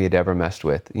tempo than we had ever messed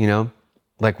with, you know?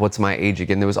 Like What's My Age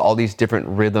Again? There was all these different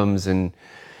rhythms, and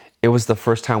it was the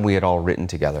first time we had all written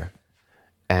together.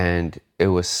 And it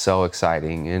was so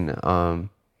exciting. And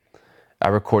I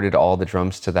recorded all the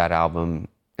drums to that album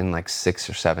in like 6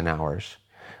 or 7 hours.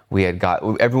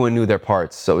 Everyone knew their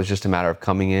parts, so it was just a matter of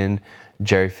coming in.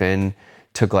 Jerry Finn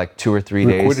took like 2 or 3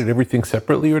 days. Recorded everything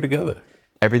separately or together?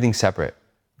 Everything separate.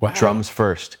 Wow. Drums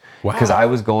first. Wow. Because I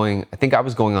think I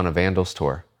was going on a Vandals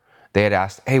tour. They had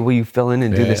asked, hey, will you fill in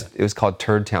and do this? It was called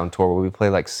Turd Town Tour, where we play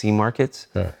like sea markets,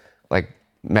 like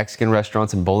Mexican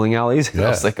restaurants and bowling alleys. And I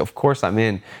was like, of course I'm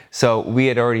in. So we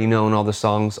had already known all the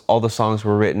songs. All the songs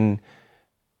were written,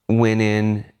 went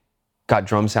in, got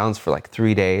drum sounds for like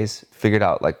 3 days, figured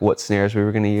out like what snares we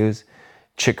were going to use.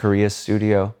 Chick Corea's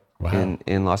studio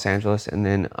in Los Angeles. And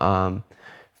then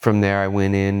from there I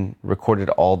went in, recorded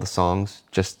all the songs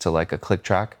just to like a click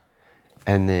track.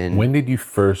 And then When did you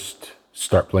first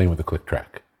start playing with a click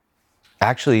track?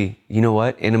 actually, you know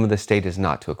what? Enema of the State is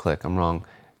not to a click. I'm wrong.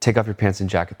 Take Off Your Pants and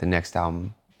Jacket, the next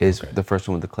album, is the first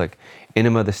one with the click.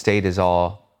 Enema of the State is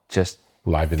all just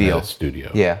Live in the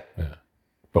studio. Yeah.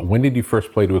 But when did you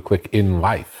first play to a click in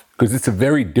life? Because it's a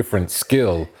very different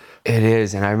skill. It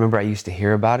is. And I remember I used to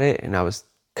hear about it and I was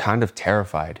kind of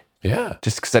terrified. Yeah.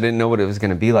 Just because I didn't know what it was going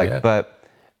to be like. Yeah. But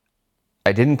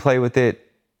I didn't play with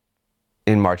it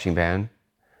in marching band.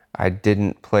 I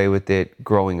didn't play with it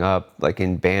growing up, like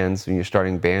in bands, when you're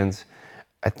starting bands.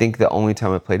 I think the only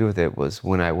time I played with it was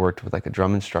when I worked with like a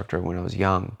drum instructor when I was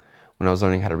young, when I was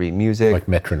learning how to read music. Like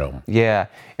metronome. Yeah,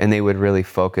 and they would really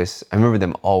focus. I remember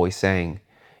them always saying,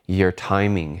 your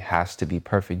timing has to be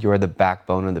perfect. You are the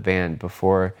backbone of the band.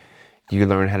 Before you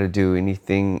learn how to do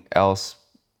anything else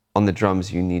on the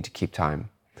drums, you need to keep time.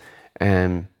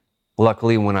 And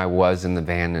luckily when I was in the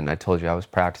band and I told you I was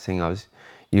practicing, I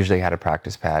usually had a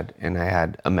practice pad and I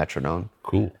had a metronome.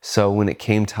 Cool. So when it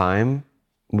came time,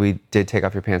 we did Take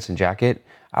Off Your Pants and Jacket.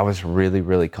 I was really,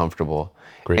 really comfortable.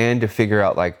 Great. And to figure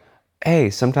out like, hey,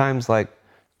 sometimes like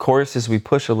choruses we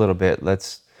push a little bit.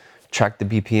 Let's track the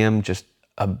BPM just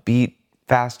a beat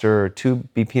faster or 2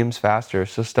 BPMs faster.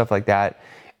 So stuff like that.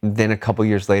 Then a couple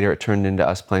years later, it turned into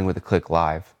us playing with a click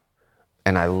live.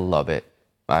 And I love it.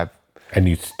 And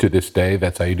you, to this day,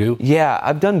 that's how you do? Yeah,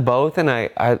 I've done both and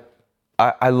I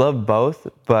love both,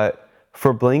 but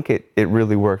for Blink, it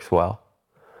really works well.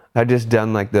 I just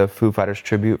done like the Foo Fighters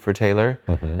tribute for Taylor,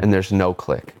 and there's no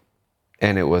click.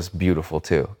 And it was beautiful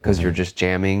too, because you're just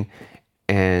jamming.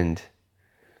 And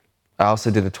I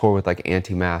also did a tour with like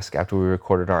Anti-Mask after we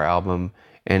recorded our album,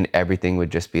 and everything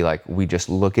would just be like, we just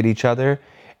look at each other,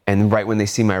 and right when they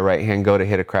see my right hand go to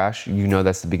hit a crash, you know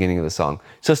that's the beginning of the song.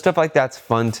 So stuff like that's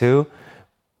fun too.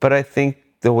 But I think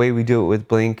the way we do it with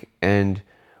Blink, and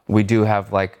we do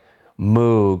have like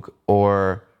Moog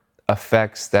or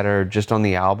effects that are just on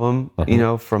the album, you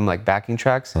know, from like backing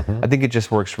tracks. I think it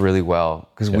just works really well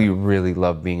because we really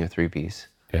love being a 3-piece.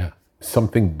 Yeah.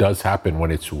 Something does happen when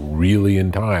it's really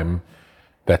in time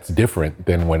that's different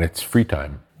than when it's free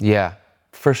time. Yeah,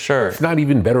 for sure. It's not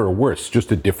even better or worse,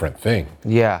 just a different thing.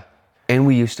 Yeah. And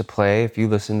we used to play, if you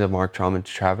listen to Mark Traum and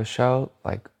Travis show,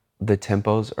 like the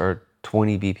tempos are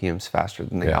 20 BPMs faster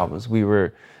than the albums.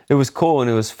 It was cool and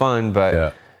it was fun,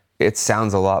 but it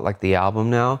sounds a lot like the album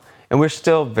now. And we're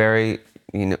still very,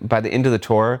 you know, by the end of the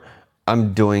tour,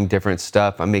 I'm doing different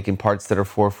stuff. I'm making parts that are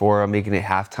 4/4. I'm making it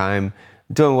halftime,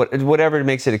 doing whatever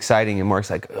makes it exciting. And Mark's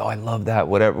like, oh, I love that.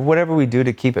 Whatever we do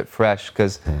to keep it fresh,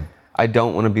 because I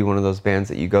don't want to be one of those bands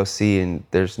that you go see and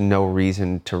there's no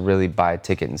reason to really buy a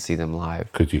ticket and see them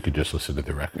live. Because you could just listen to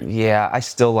the record. Yeah,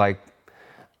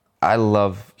 I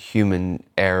love human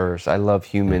errors. I love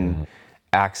human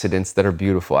accidents that are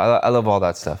beautiful. I love all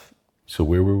that stuff. So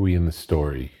where were we in the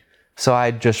story? So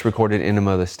I just recorded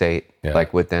Enema of the State, Yeah.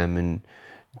 like with them, and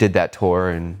did that tour.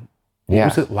 And What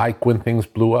was it like when things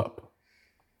blew up?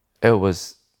 it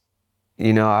was,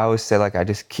 I always say, like, I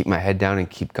just keep my head down and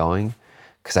keep going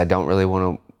because I don't really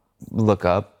want to look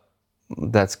up.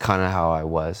 That's kind of how I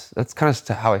was. That's kind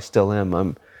of how I still am.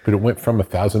 But it went from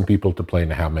 1,000 people to playing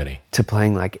to how many? To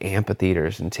playing like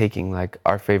amphitheaters and taking like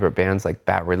our favorite bands like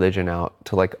Bad Religion out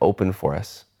to like open for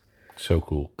us. So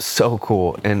cool. So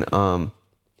cool. And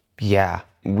yeah,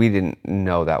 we didn't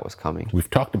know that was coming. We've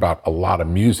talked about a lot of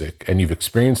music and you've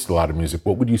experienced a lot of music.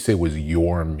 What would you say was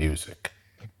your music?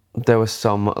 There was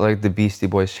so much, like the Beastie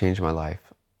Boys changed my life.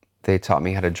 They taught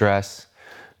me how to dress.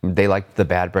 They liked the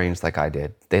Bad Brains like I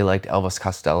did. They liked Elvis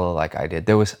Costello like I did.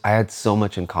 I had so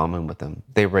much in common with them.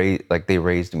 They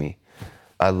raised me.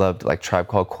 I loved like Tribe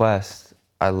Called Quest.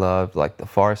 I loved like The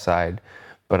Far Side,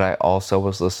 but I also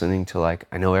was listening to like,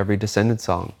 I know every Descendants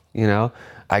song,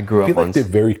 I grew I feel up on. like they're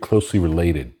very closely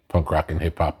related, punk rock and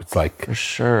hip hop. It's like For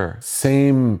sure.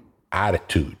 same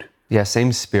attitude. Yeah,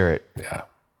 same spirit. Yeah.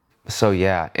 So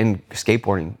yeah, and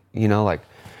skateboarding, like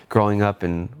growing up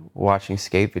and watching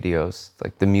skate videos,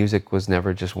 like the music was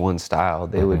never just one style.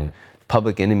 They would,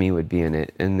 Public Enemy would be in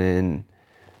it, and then,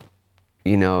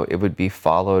 it would be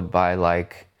followed by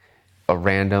like a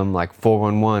random like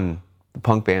 411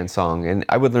 punk band song, and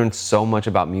I would learn so much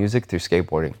about music through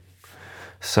skateboarding.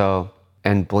 So,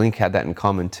 and Blink had that in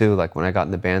common too. Like when I got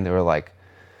in the band, they were like,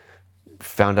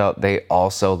 found out they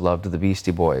also loved the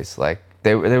Beastie Boys. Like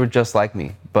they were just like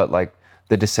me, but like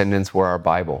the Descendants were our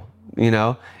Bible,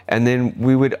 And then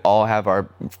we would all have our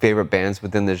favorite bands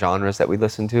within the genres that we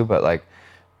listened to, but like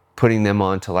putting them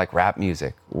on to like rap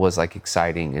music was like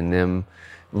exciting, and them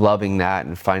loving that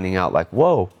and finding out like,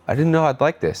 whoa, I didn't know I'd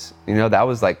like this.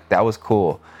 That was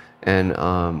cool. And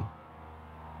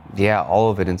yeah,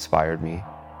 all of it inspired me.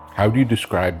 How do you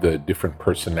describe the different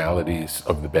personalities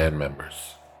of the band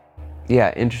members?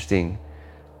 Yeah, interesting.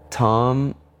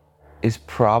 Tom is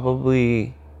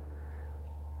probably,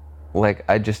 like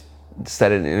I just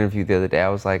said in an interview the other day, I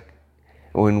was like,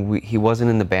 he wasn't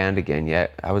in the band again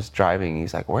yet, I was driving,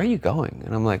 he's like, where are you going?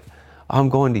 And I'm like, I'm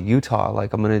going to Utah,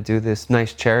 like I'm gonna do this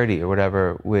nice charity or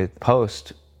whatever with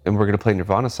Post, and we're gonna play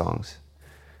Nirvana songs.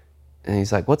 And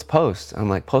he's like, what's Post? I'm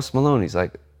like, Post Malone. He's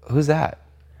like, who's that?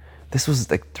 This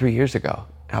was like 3 years ago.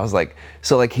 I was like,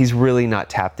 so like he's really not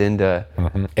tapped into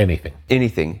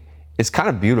anything. It's kind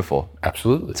of beautiful.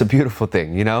 Absolutely. It's a beautiful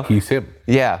thing, He's him.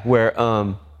 Yeah, where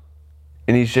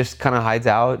and he's just kind of hides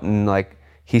out, and like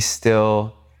he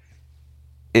still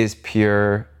is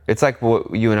pure. It's like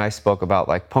what you and I spoke about,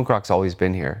 like punk rock's always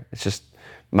been here. It's just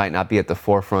might not be at the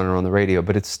forefront or on the radio,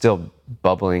 but it's still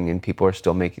bubbling, and people are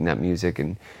still making that music,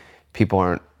 and people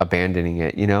aren't abandoning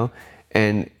it,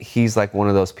 And he's like one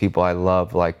of those people I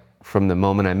love, like from the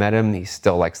moment I met him, he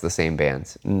still likes the same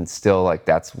bands, and still like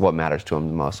that's what matters to him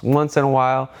the most. Once in a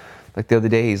while, like the other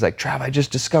day, he's like, Trav, I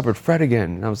just discovered Fred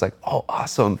again. And I was like, oh,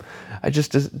 awesome. I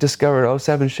just discovered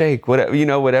 '07 Shake,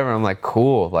 whatever. I'm like,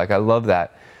 cool. Like, I love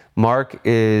that. Mark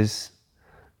is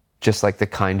just like the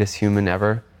kindest human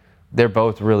ever. They're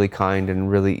both really kind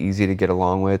and really easy to get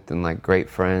along with, and like great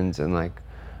friends and like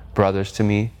brothers to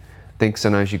me. I think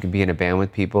sometimes you can be in a band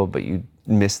with people, but you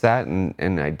miss that,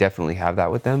 and I definitely have that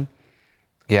with them.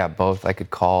 Yeah, both I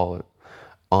could call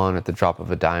on at the drop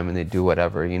of a dime, and they do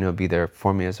whatever, be there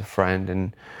for me as a friend.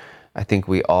 And I think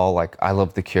we all, like, I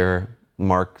love The Cure.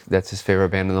 Mark, that's his favorite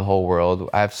band in the whole world.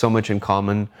 I have so much in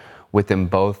common with them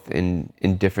both in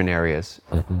different areas.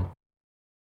 Mm-hmm.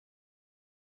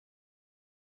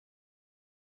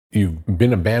 You've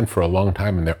been a band for a long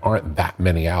time, and there aren't that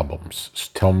many albums.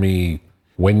 Just tell me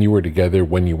when you were together,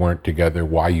 when you weren't together,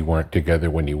 why you weren't together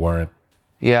when you weren't.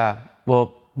 Yeah,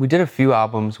 well, we did a few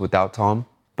albums without Tom,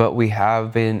 but we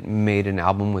haven't made an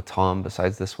album with Tom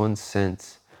besides this one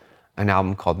since an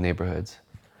album called Neighborhoods.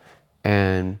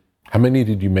 And how many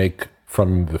did you make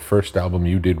from the first album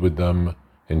you did with them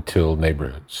until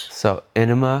Neighborhoods? So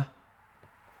Enema,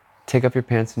 Take Off Your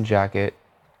Pants and Jacket,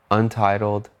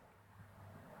 Untitled,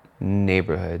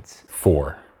 Neighborhoods.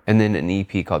 4. And then an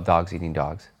EP called Dogs Eating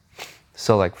Dogs.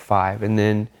 So like 5. And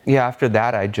then, yeah, after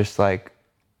that, I just like,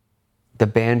 the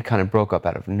band kind of broke up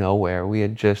out of nowhere. We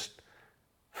had just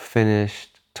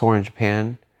finished tour in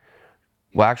Japan.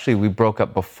 Well, actually, we broke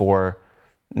up before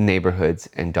Neighborhoods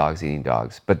and Dogs Eating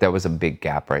Dogs, but there was a big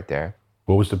gap right there.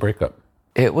 What was the breakup?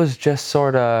 It was just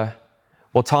sort of,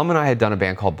 well, Tom and I had done a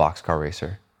band called Boxcar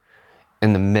Racer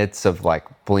in the midst of like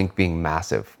Blink being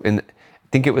massive. And I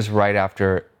think it was right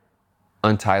after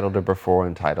Untitled or before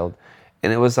Untitled.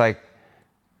 And it was like,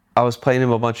 I was playing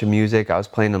him a bunch of music. I was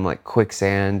playing him like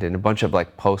Quicksand and a bunch of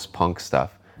like post-punk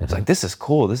stuff. It's like, this is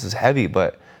cool. This is heavy,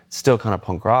 but it's still kind of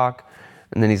punk rock.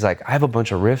 And then he's like, I have a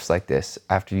bunch of riffs like this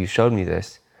after you showed me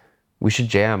this. We should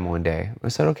jam one day. I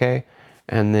said, okay.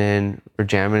 And then we're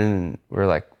jamming and we're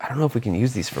like, I don't know if we can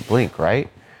use these for Blink, right?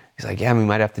 He's like, yeah, we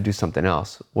might have to do something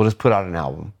else. We'll just put out an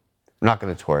album. I'm not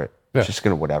going to tour it. Yeah. It's just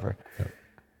going to whatever. Yeah.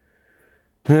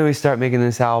 And then we start making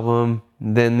this album.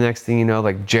 Then next thing you know,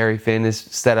 like Jerry Finn is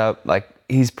set up, like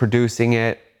he's producing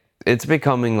it. It's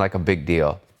becoming like a big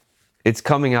deal. It's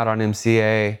coming out on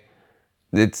MCA.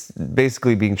 It's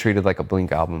basically being treated like a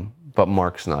Blink album, but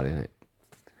Mark's not in it.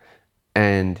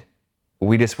 And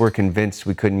we just were convinced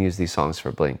we couldn't use these songs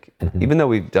for Blink. Even though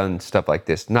we've done stuff like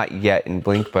this, not yet in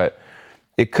Blink, but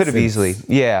it could have easily.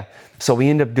 Yeah. So we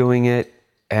end up doing it.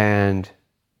 And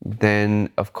then,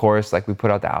 of course, like we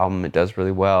put out the album, it does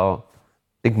really well.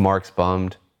 I think Mark's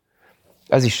bummed,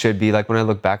 as he should be. Like when I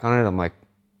look back on it, I'm like,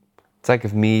 it's like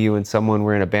if me, you, and someone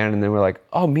were in a band and then we're like,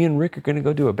 oh, me and Rick are going to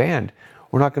go do a band.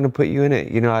 We're not going to put you in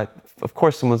it. You know, of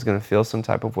course someone's going to feel some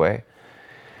type of way.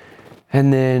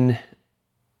 And then,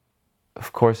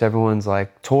 of course, everyone's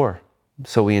like, tour.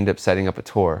 So we end up setting up a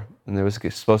tour. And there was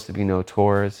supposed to be no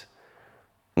tours.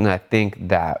 And I think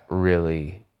that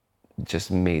really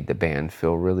just made the band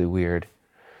feel really weird.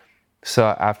 So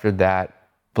after that,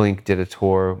 Blink did a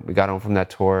tour. We got home from that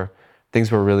tour.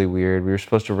 Things were really weird. We were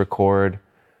supposed to record.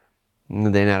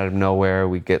 And then out of nowhere,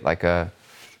 we get like a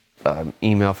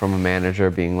email from a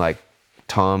manager being like,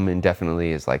 Tom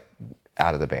indefinitely is like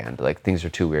out of the band. Like things are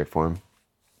too weird for him.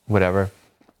 Whatever.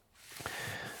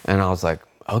 And I was like,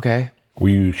 okay. Were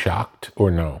you shocked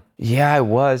or no? Yeah, I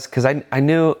was. Because I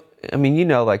knew, I mean, you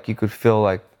know, like you could feel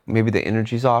like maybe the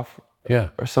energy's off. Yeah.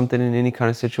 Or something in any kind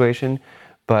of situation.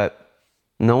 But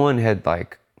no one had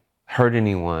like hurt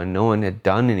anyone. No one had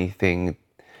done anything.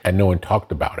 And no one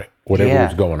talked about it. Whatever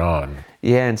was going on.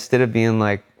 Yeah, instead of being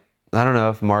like, I don't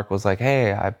know if Mark was like,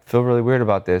 hey, I feel really weird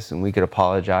about this, and we could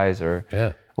apologize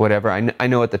or whatever. I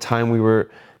know at the time we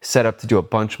were set up to do a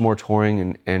bunch more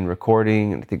touring and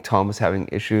recording, and I think Tom was having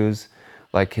issues.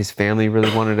 Like his family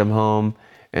really wanted him home,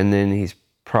 and then he's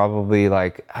probably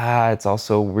like, it's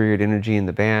also weird energy in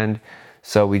the band.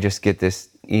 So we just get this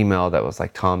email that was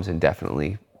like, Tom's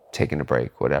indefinitely taking a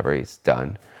break, whatever, he's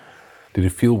done. Did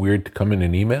it feel weird to come in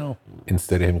an email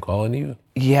instead of him calling you?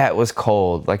 Yeah, it was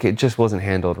cold. Like it just wasn't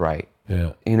handled right.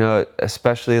 Yeah. You know,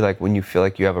 especially like when you feel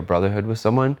like you have a brotherhood with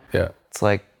someone. Yeah. It's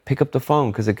like, pick up the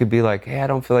phone, because it could be like, hey, I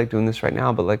don't feel like doing this right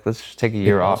now, but like, let's just take a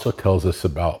year off. It also tells us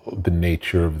about the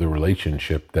nature of the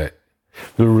relationship, that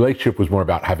the relationship was more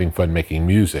about having fun making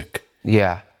music.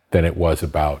 Yeah. Than it was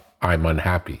about, I'm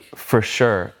unhappy. For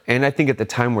sure. And I think at the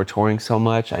time we're touring so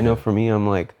much, I know for me, I'm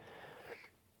like,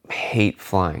 hate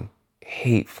flying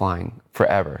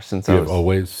forever since I was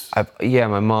always. Yeah,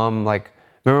 my mom, like,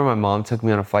 remember my mom took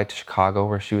me on a flight to Chicago,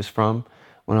 where she was from,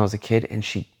 when I was a kid, and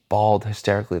she bawled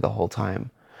hysterically the whole time.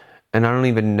 And I don't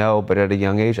even know, but at a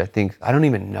young age, I don't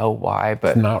even know why,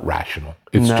 but it's not rational.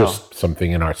 It's just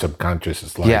something in our subconscious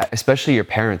is like, yeah, especially your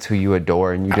parents who you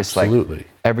adore, and you just like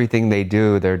everything they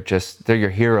do, they're your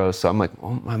heroes. So I'm like,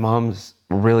 oh, my mom's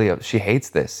really, she hates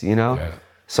this, you know? Yeah.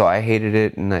 So I hated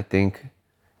it, and I think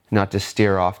not to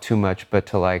steer off too much, but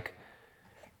to like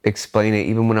explain it.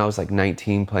 Even when I was like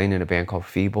 19 playing in a band called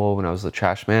Feeble, when I was the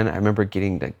trash man, I remember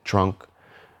getting like drunk,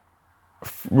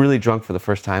 really drunk for the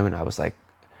first time, and I was like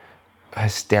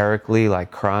hysterically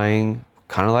like crying,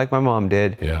 kind of like my mom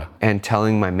did, and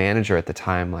telling my manager at the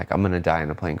time, like, I'm gonna die in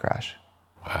a plane crash.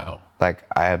 Wow. Like,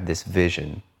 I have this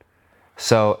vision.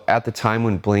 So at the time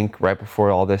when Blink, right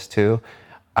before all this too,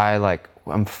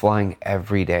 I'm flying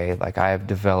every day. Like, I have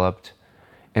developed,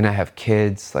 and I have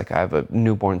kids, like I have a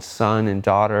newborn son and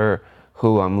daughter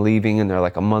who I'm leaving, and they're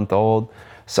like a month old.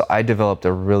 So I developed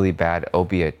a really bad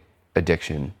opiate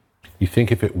addiction. You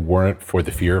think if it weren't for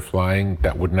the fear of flying,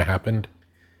 that wouldn't have happened?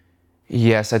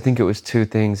 Yes, I think it was two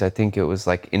things. I think it was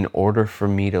like, in order for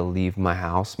me to leave my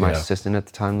house, my assistant at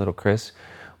the time, little Chris,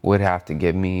 would have to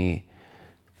give me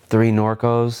 3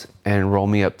 Norcos and roll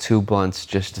me up 2 blunts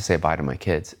just to say bye to my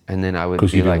kids. And then I would be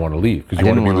like, because you didn't want to leave, because you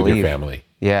want to be with your family.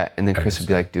 Yeah, and then Chris would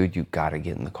be like, dude, you gotta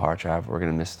get in the car, Trav, we're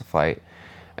gonna miss the flight.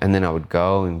 And then I would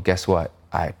go, and guess what?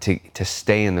 To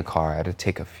stay in the car, I had to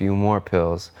take a few more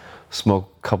pills,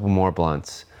 smoke a couple more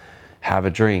blunts, have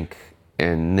a drink,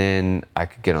 and then I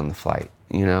could get on the flight,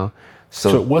 you know?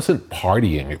 So it wasn't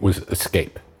partying, it was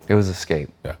escape. It was escape.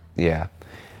 Yeah.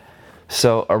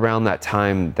 So around that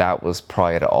time, that was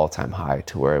probably at an all-time high,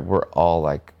 to where we're all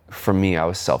like, for me, I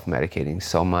was self-medicating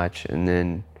so much. And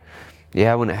then,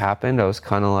 yeah, when it happened, I was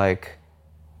kind of like,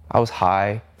 I was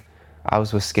high. I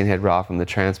was with Skinhead Raw from the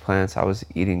Transplants. I was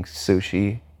eating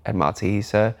sushi at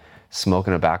Matsuhisa,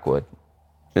 smoking a backwood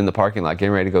in the parking lot,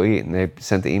 getting ready to go eat. And they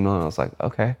sent the email, and I was like,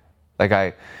 okay. Like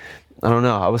I don't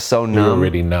know. I was so numb. You were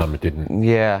already numb, didn't?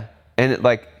 Yeah, and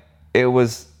it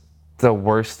was the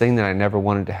worst thing that I never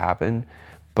wanted to happen.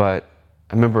 But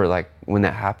I remember like when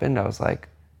that happened, I was like,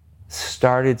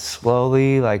 started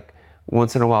slowly, like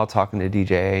once in a while talking to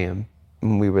DJ AM,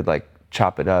 and we would like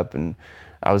chop it up. And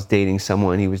I was dating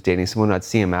someone, he was dating someone. I'd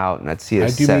see him out, and I'd see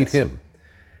his sets. How'd you meet him?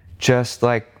 Just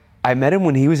like, I met him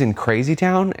when he was in Crazy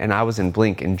Town, and I was in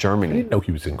Blink in Germany. I didn't know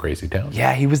he was in Crazy Town.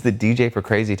 Yeah, he was the DJ for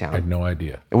Crazy Town. I had no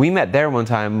idea. And we met there one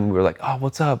time, and we were like, oh,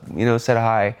 what's up? You know, said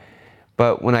hi.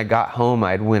 But when I got home,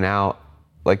 I'd went out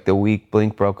like the week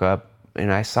Blink broke up,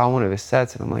 and I saw one of his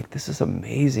sets, and I'm like, this is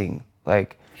amazing.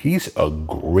 Like, he's a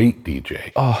great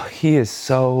DJ. Oh, he was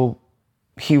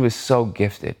so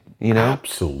gifted, you know?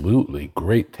 Absolutely,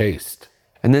 great taste.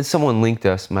 And then someone linked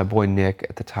us, my boy Nick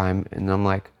at the time, and I'm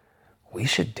like, we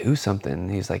should do something.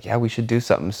 And he's like, yeah, we should do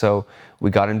something. So we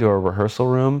got into a rehearsal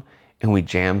room and we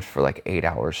jammed for like 8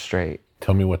 hours straight.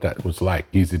 Tell me what that was like.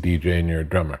 He's a DJ and you're a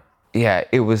drummer. Yeah,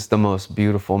 it was the most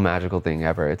beautiful, magical thing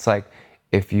ever. It's like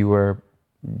if you were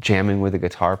jamming with a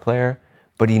guitar player,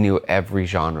 but he knew every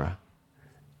genre.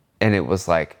 And it was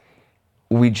like,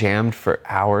 we jammed for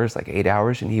hours, like 8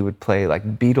 hours, and he would play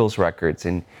like Beatles records,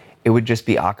 and it would just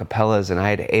be acapellas, and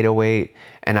I had 808,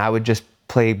 and I would just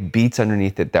play beats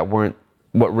underneath it that weren't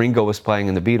what Ringo was playing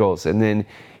in the Beatles. And then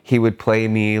he would play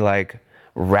me like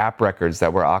rap records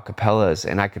that were acapellas,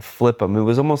 and I could flip them. It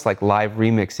was almost like live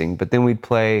remixing. But then we'd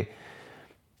play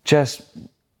just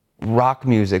rock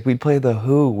music. We'd play The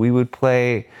Who. We would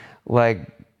play like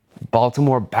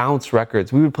Baltimore Bounce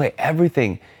records. We would play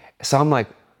everything. So I'm like,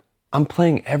 I'm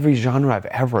playing every genre I've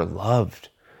ever loved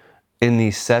in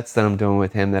these sets that I'm doing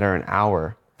with him that are an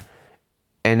hour.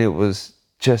 And it was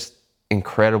just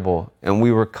incredible. And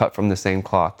we were cut from the same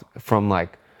cloth, from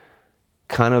like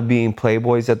kind of being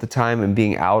playboys at the time and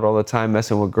being out all the time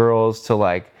messing with girls, to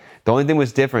like, the only thing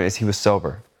was different is he was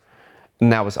sober.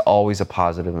 And that was always a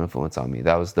positive influence on me.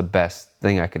 That was the best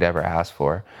thing I could ever ask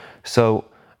for. So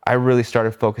I really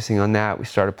started focusing on that. We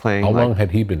started playing. How long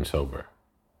had he been sober?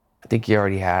 I think he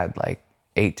already had like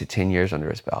 8 to 10 years under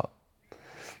his belt.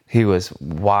 He was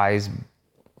wise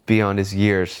beyond his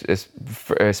years,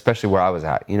 especially where I was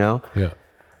at, you know? Yeah.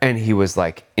 And he was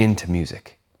like into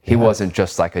music. He wasn't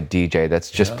just like a DJ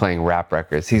that's just playing rap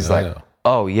records. He's like,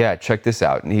 oh yeah, check this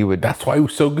out. And he would. That's why he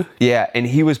was so good. Yeah, and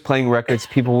he was playing records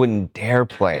people wouldn't dare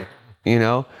play, you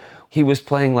know? He was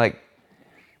playing like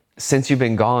Since You've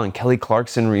Been Gone, Kelly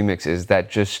Clarkson remixes that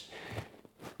just,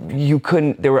 you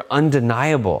couldn't, they were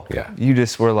undeniable. Yeah. You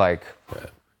just were like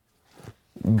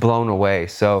blown away.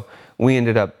 So we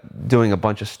ended up doing a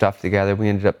bunch of stuff together. We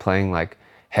ended up playing like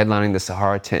headlining the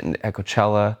Sahara tent at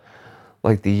Coachella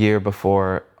like the year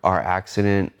before our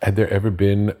accident. Had there ever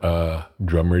been a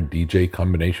drummer DJ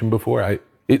combination before?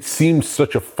 It seems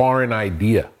such a foreign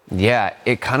idea. Yeah,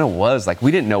 it kind of was. Like,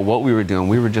 we didn't know what we were doing.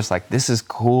 We were just like, this is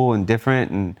cool and different.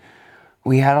 And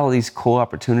we had all these cool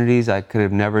opportunities I could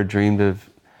have never dreamed of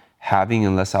having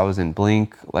unless I was in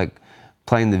Blink, like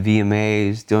playing the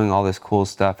VMAs, doing all this cool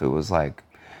stuff. It was like,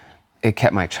 it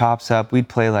kept my chops up. We'd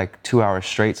play like 2 hours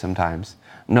straight sometimes.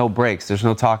 No breaks. There's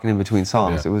no talking in between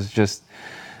songs. Yeah. It was just,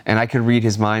 and I could read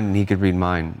his mind and he could read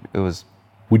mine. It was.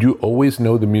 Would you always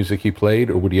know the music he played,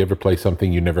 or would he ever play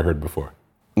something you never heard before?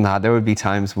 Nah, there would be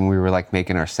times when we were like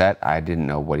making our set, I didn't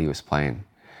know what he was playing.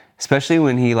 Especially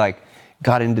when he like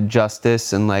got into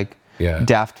Justice and like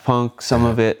Daft Punk, some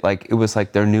of it, like it was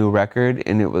like their new record,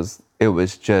 and it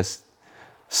was just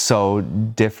so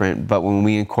different. But when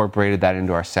we incorporated that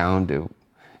into our sound,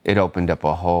 it opened up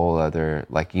a whole other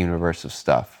like universe of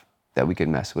stuff that we could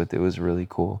mess with. It was really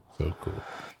cool. So cool.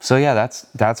 So yeah,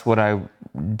 that's what I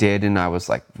did, and I was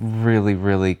like really,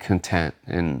 really content,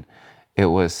 and it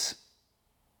was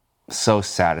so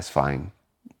satisfying,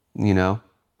 you know?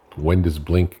 When does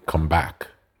Blink come back?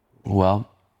 Well,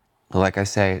 like I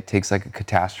say, it takes like a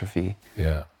catastrophe.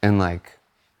 Yeah. And like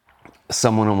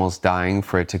someone almost dying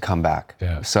for it to come back.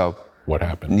 Yeah. So what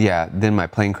happened? Yeah, then my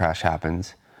plane crash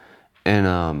happens, and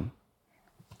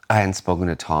I hadn't spoken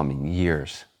to Tom in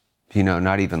years. You know,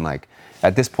 not even like,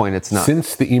 at this point it's not.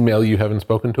 Since the email, you haven't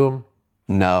spoken to him?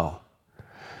 No.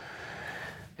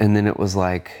 And then it was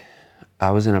like,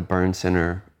 I was in a burn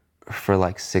center for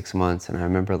like 6 months, and I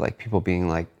remember like people being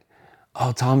like,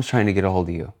 oh, Tom's trying to get a hold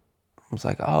of you. I was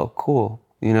like, oh, cool,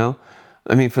 you know?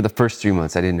 I mean, for the first 3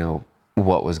 months, I didn't know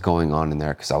what was going on in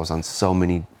there because I was on so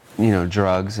many, you know,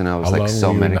 drugs, and I was like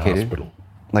so medicated. In the hospital?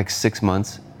 Like 6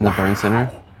 months in the burn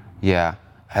center. Yeah.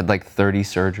 I had like 30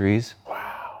 surgeries.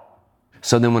 Wow.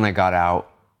 So then when I got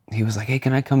out, he was like, hey,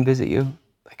 can I come visit you?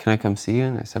 Like, can I come see you?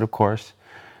 And I said, of course.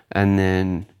 And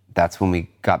then that's when we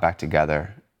got back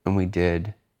together and we did,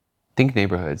 I think,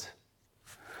 Neighborhoods.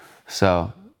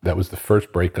 So that was the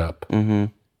first breakup.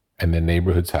 And then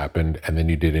Neighborhoods happened, and then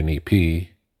you did an EP.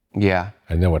 Yeah.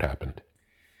 And then what happened?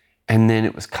 And then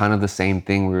it was kind of the same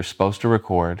thing. We were supposed to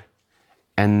record.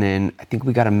 And then I think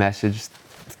we got a message,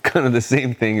 kind of the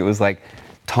same thing. It was like,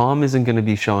 Tom isn't going to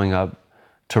be showing up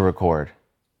to record.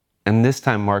 And this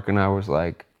time Mark and I was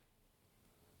like,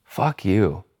 fuck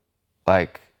you.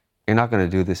 Like, you're not going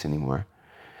to do this anymore.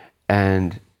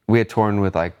 And we had toured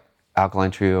with like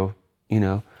Alkaline Trio, you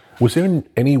know. Was there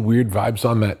any weird vibes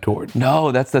on that tour?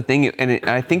 No, that's the thing. And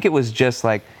I think it was just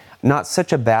like, not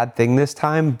such a bad thing this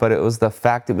time, but it was the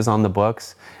fact it was on the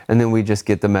books. And then we just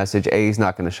get the message, hey, he's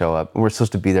not going to show up. We're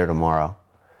supposed to be there tomorrow.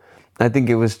 I think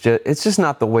it's just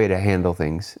not the way to handle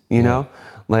things, you know?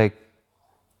 Like,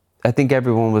 I think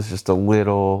everyone was just a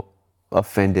little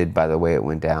offended by the way it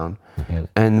went down.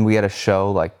 And we had a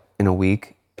show like in a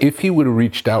week. If he would have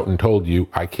reached out and told you,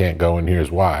 I can't go and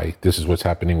here's why, this is what's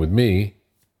happening with me,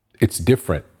 it's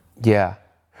different. Yeah.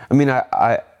 I mean,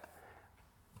 I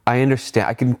understand.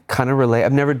 I can kind of relate.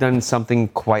 I've never done something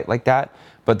quite like that,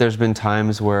 but there's been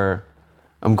times where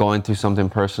I'm going through something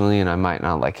personally and I might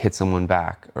not like hit someone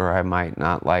back, or I might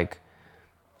not like,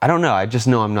 I don't know. I just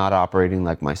know I'm not operating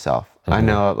like myself. I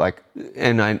know, like,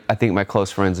 and I think my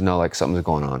close friends know like something's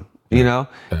going on, you know?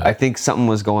 I think something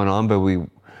was going on, but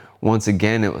once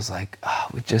again, it was like, oh,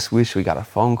 we just wish we got a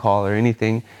phone call or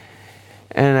anything.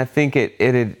 And I think it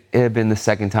had been the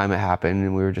second time it happened,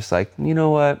 and we were just like, you know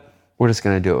what? We're just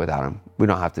gonna do it without him. We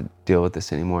don't have to deal with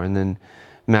this anymore. And then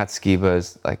Matt Skiba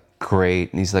is like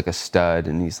great, and he's like a stud,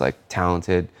 and he's like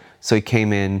talented. So he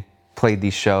came in, played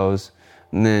these shows,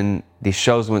 and then these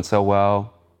shows went so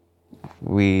well,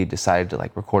 we decided to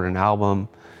like record an album.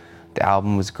 The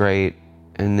album was great,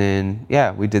 and then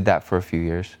yeah, we did that for a few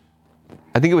years.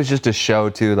 I think it was just a show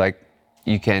too, like,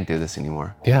 you can't do this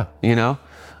anymore. Yeah. You know?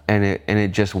 And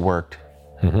it just worked.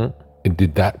 And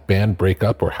did that band break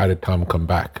up, or how did Tom come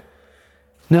back?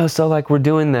 No, so like we're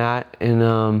doing that in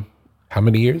how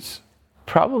many years?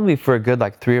 Probably for a good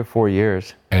like 3 or 4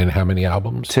 years. And how many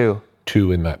albums? 2.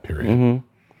 2 in that period.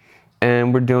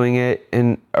 And we're doing it,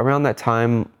 and around that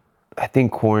time, I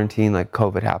think quarantine, like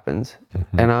COVID happens.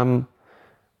 And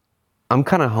I'm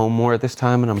kind of home more at this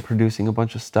time, and I'm producing a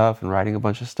bunch of stuff and writing a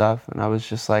bunch of stuff. And I was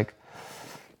just like,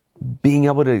 being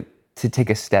able to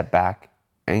take a step back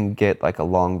and get like a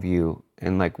long view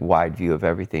and like wide view of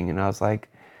everything. And I was like,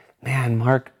 man,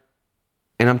 Mark,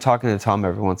 and I'm talking to Tom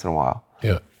every once in a while.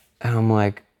 Yeah. And I'm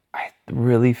like, I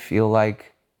really feel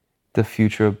like the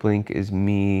future of Blink is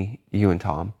me, you, and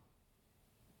Tom.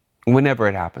 Whenever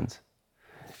it happens.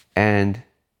 And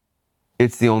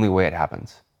it's the only way it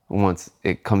happens once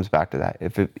it comes back to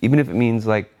that. Even if it means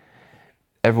like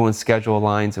everyone's schedule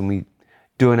aligns and we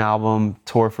do an album,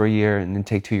 tour for a year, and then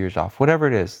take 2 years off, whatever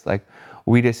it is, like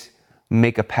we just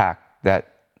make a pact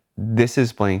that this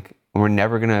is Blink, and we're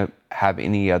never gonna have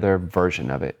any other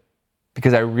version of it,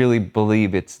 because I really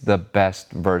believe it's the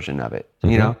best version of it.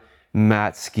 You know,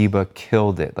 Matt Skiba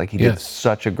killed it. Like he did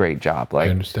such a great job. Like,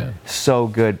 I understand. So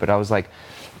good. But I was like,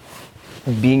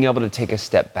 being able to take a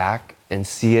step back and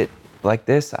see it like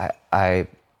this, I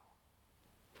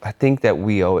think that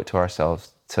we owe it to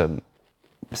ourselves to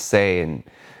say and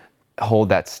hold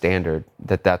that standard,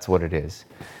 that that's what it is.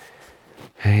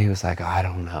 And he was like, I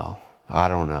don't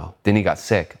know. Then he got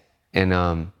sick,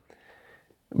 and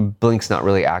Blink's not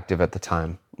really active at the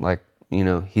time. Like, you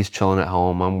know, he's chilling at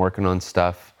home. I'm working on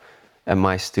stuff at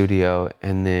my studio,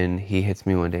 and then he hits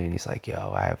me one day and he's like,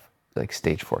 yo, I have like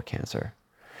stage 4 cancer.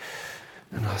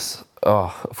 And I was,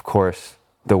 of course,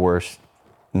 the worst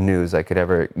news I could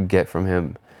ever get from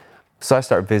him. So I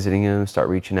start visiting him, start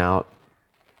reaching out.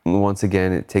 Once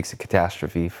again, it takes a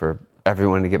catastrophe for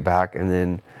everyone to get back, and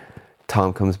then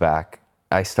Tom comes back.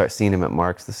 I start seeing him at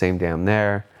Mark's the same day I'm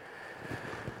there.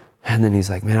 And then he's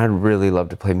like, man, I'd really love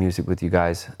to play music with you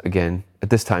guys again.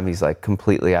 At this time, he's like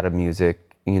completely out of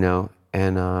music, you know?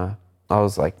 And I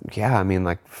was like, yeah, I mean,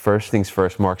 like, first things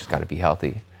first, Mark's got to be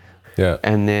healthy. Yeah.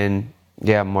 And then,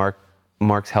 yeah,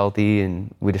 Mark's healthy,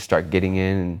 and we just start getting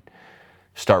in and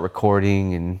start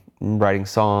recording and writing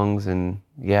songs, and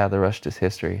yeah, the rest is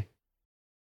history.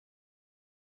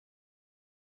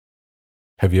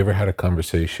 Have you ever had a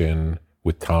conversation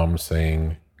with Tom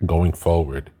saying, going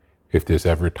forward, if there's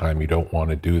ever a time you don't want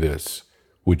to do this,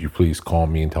 would you please call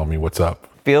me and tell me what's up?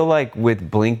 I feel like with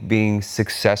Blink being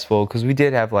successful, because we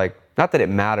did have like, not that it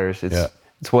matters,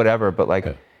 it's whatever, but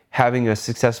like having a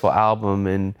successful album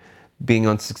and being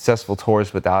on successful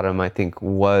tours without him, I think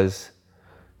was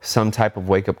some type of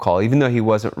wake-up call, even though he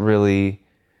wasn't really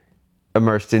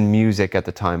immersed in music at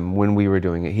the time when we were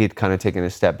doing it. He had kind of taken a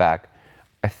step back.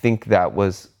 I think that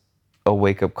was a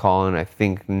wake-up call, and I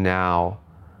think now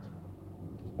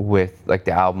with like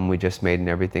the album we just made and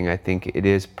everything, I think it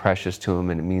is precious to him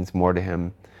and it means more to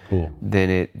him than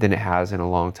it has in a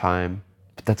long time.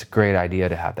 But that's a great idea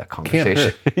to have that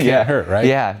conversation. Can't hurt, right?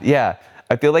 Yeah.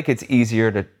 I feel like it's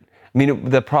easier to, I mean,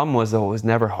 the problem was though, it was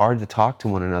never hard to talk to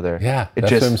one another. Yeah,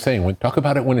 that's what I'm saying. Talk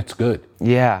about it when it's good.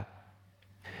 Yeah.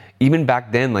 Even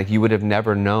back then, like you would have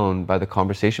never known by the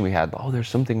conversation we had, oh, there's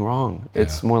something wrong.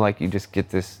 It's more like you just get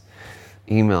this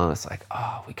email and it's like,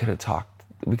 oh, we could have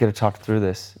talked through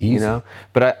this, Easy. you know?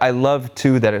 But I love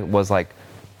too that it was like,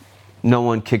 no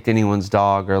one kicked anyone's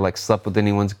dog or like slept with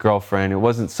anyone's girlfriend. It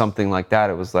wasn't something like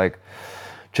that. It was like,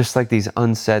 just like these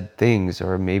unsaid things,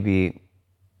 or maybe,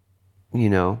 you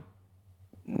know,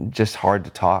 just hard to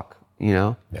talk, you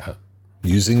know? Yeah.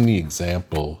 Using the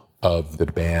example of the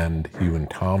band you and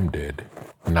Tom did,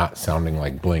 not sounding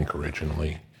like Blink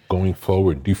originally, going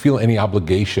forward, do you feel any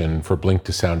obligation for Blink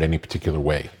to sound any particular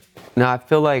way? No, I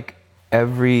feel like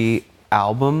every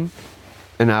album,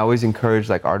 and I always encourage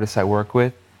like artists I work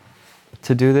with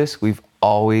to do this, we've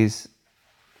always,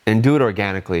 and do it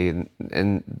organically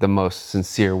in the most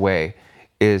sincere way,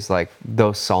 is like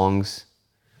those songs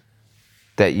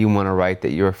that you want to write,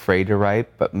 that you're afraid to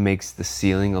write, but makes the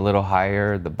ceiling a little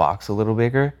higher, the box a little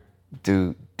bigger,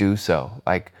 do so.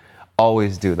 Like,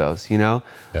 always do those, you know?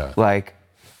 Yeah. Like,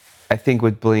 I think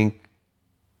with Blink,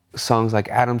 songs like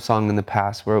Adam's Song in the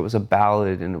past, where it was a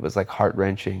ballad and it was like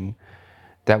heart-wrenching,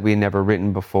 that we had never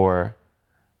written before,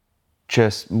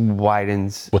 just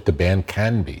widens what the band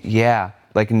can be. Yeah,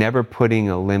 like never putting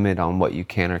a limit on what you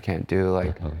can or can't do.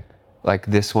 Like, like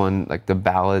this one, like the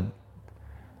ballad,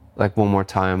 like One More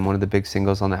Time, one of the big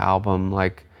singles on the album.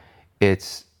 Like,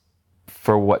 it's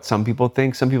for what some people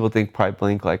think. Some people think probably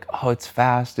Blink, like, oh, it's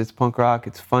fast, it's punk rock,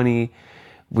 it's funny.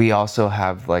 We also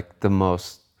have like the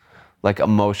most like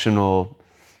emotional,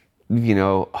 you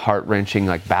know, heart-wrenching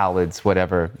like ballads,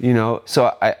 whatever, you know?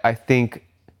 So I think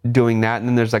doing that, and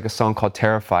then there's like a song called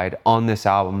Terrified on this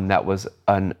album that was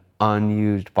an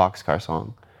unused Boxcar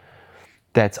song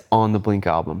that's on the Blink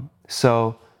album.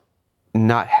 So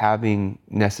not having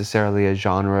necessarily a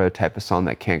genre type of song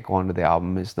that can't go onto the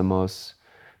album is the most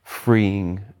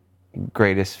freeing,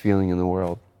 greatest feeling in the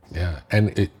world. Yeah,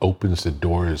 and it opens the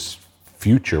doors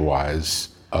future-wise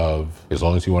of, as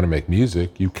long as you want to make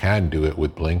music, you can do it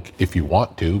with Blink if you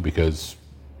want to, because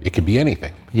it could be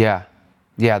anything. Yeah,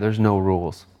 there's no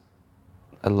rules.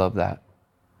 I love that.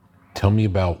 Tell me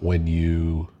about when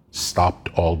you stopped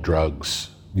all drugs.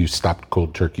 You stopped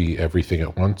cold turkey, everything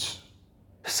at once?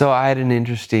 So I had an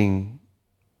interesting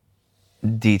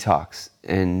detox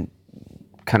and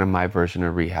kind of my version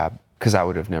of rehab, because I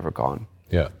would have never gone.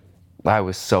 Yeah. I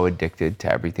was so addicted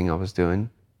to everything I was doing.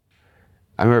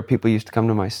 I remember people used to come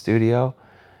to my studio.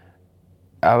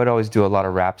 I would always do a lot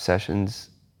of rap sessions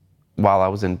while I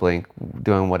was in Blink,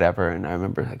 doing whatever. And I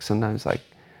remember like sometimes like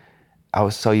I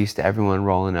was so used to everyone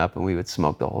rolling up and we would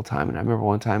smoke the whole time. And I remember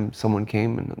one time someone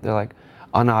came and they're like,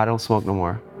 oh no, I don't smoke no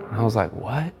more. And I was like,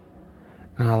 what?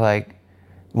 And I like,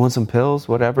 you want some pills,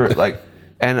 whatever? Like,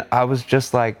 and I was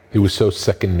just like, it was so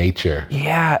second nature.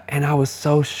 Yeah, and I was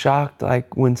so shocked,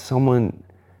 like when someone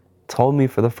told me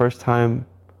for the first time,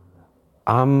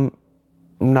 I'm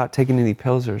not taking any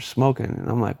pills or smoking. And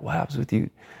I'm like, wow, I was with you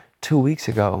 2 weeks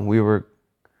ago and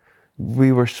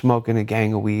we were smoking a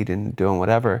gang of weed and doing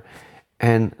whatever.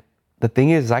 And the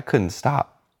thing is, I couldn't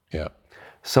stop. Yeah.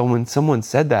 So when someone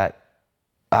said that,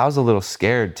 I was a little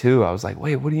scared too. I was like,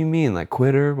 wait, what do you mean? Like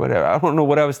quitter, whatever. I don't know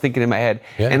what I was thinking in my head.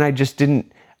 Yeah. And I just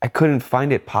couldn't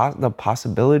find it the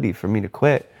possibility for me to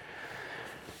quit.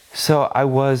 So I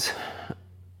was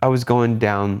going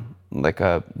down like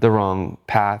the wrong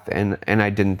path, and I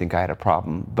didn't think I had a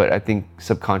problem. But I think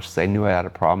subconsciously I knew I had a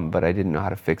problem, but I didn't know how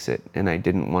to fix it, and I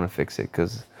didn't want to fix it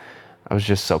because I was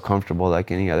just so comfortable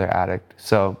like any other addict.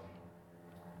 So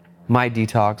my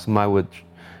detox,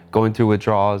 going through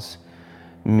withdrawals,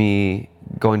 me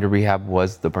going to rehab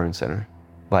was the burn center.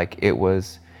 Like, it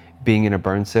was being in a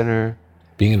burn center.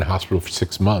 Being in the hospital for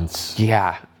 6 months.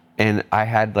 Yeah. And I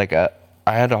had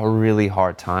a really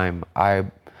hard time. I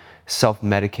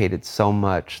self-medicated so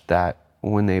much that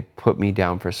when they put me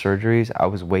down for surgeries, I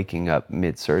was waking up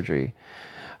mid-surgery.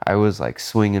 I was like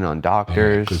swinging on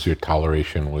doctors. Because your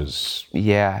toleration was...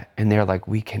 Yeah. And they're like,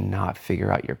 we cannot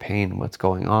figure out your pain, what's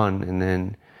going on. And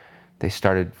then they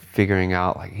started figuring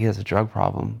out like he has a drug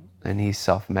problem and he's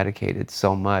self-medicated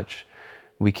so much,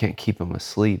 we can't keep him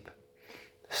asleep.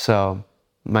 So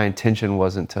my intention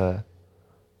wasn't to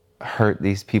hurt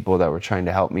these people that were trying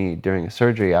to help me during a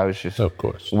surgery. I was just Of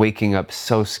course. waking up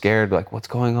so scared, like, what's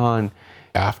going on?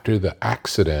 After the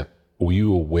accident, were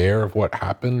you aware of what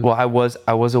happened? Well, I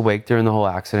was awake during the whole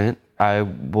accident. I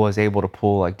was able to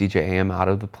pull like DJ AM out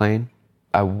of the plane.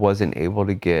 I wasn't able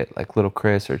to get like little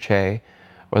Chris or Che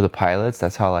or the pilots.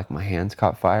 That's how like my hands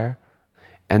caught fire.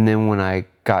 And then when I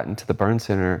got into the burn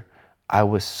center, I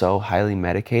was so highly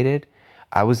medicated.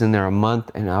 I was in there a month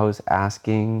and I was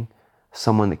asking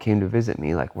someone that came to visit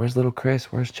me, like, where's little Chris?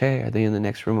 Where's Che? Are they in the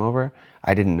next room over?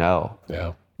 I didn't know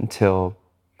Yeah. until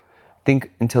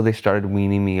they started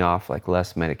weaning me off like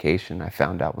less medication. I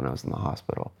found out when I was in the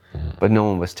hospital, but no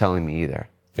one was telling me either.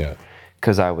 Yeah.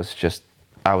 Because I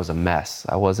was a mess.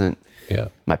 Yeah.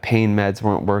 My pain meds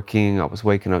weren't working. I was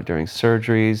waking up during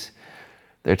surgeries.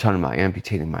 They're talking about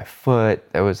amputating my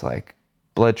foot. There was like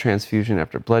blood transfusion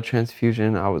after blood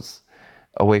transfusion. I was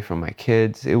away from my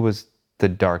kids. It was the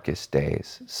darkest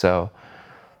days. So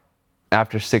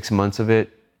after 6 months of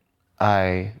it,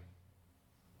 I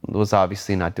was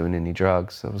obviously not doing any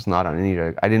drugs. I was not on any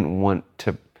drug. I didn't want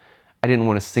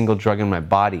a single drug in my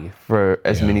body for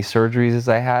as many surgeries as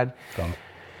I had.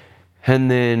 And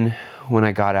then when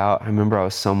I got out, I remember I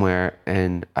was somewhere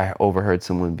and I overheard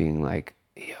someone being like,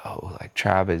 yo, like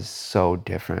Trav is so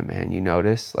different, man. You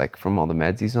notice, like from all the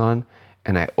meds he's on?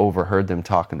 And I overheard them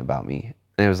talking about me.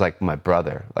 And it was like my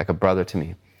brother, like a brother to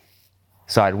me.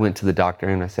 So I went to the doctor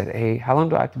and I said, hey, how long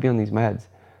do I have to be on these meds?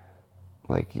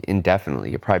 Like indefinitely.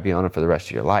 You'll probably be on it for the rest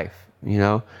of your life, you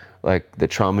know? Like the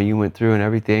trauma you went through and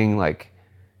everything, like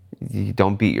you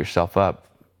don't beat yourself up.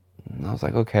 And I was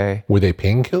like, okay. Were they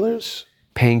painkillers?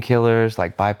 Painkillers,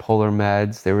 like bipolar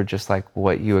meds, they were just like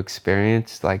what you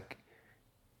experienced, like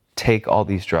take all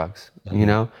these drugs, you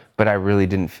know? But I really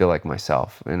didn't feel like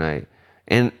myself. And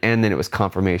then it was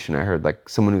confirmation. I heard like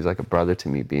someone who's like a brother to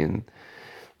me being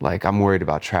like, I'm worried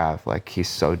about Trav. Like he's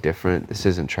so different. This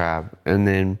isn't Trav. And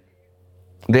then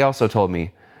they also told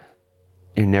me,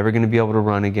 you're never going to be able to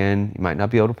run again. You might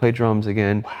not be able to play drums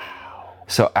again. Wow.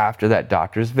 So after that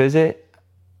doctor's visit,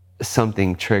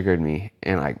 something triggered me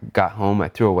and I got home. I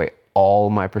threw away all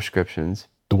my prescriptions.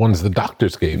 The ones the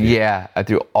doctors gave you? Yeah, I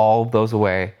threw all of those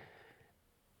away.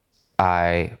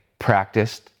 I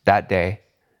practiced that day.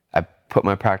 I put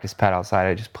my practice pad outside.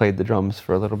 I just played the drums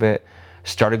for a little bit.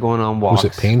 Started going on walks.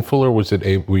 Was it painful or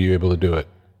were you able to do it?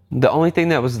 The only thing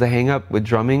that was the hang up with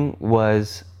drumming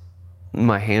was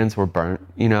my hands were burnt,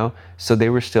 you know? So they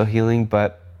were still healing,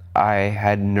 but I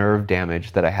had nerve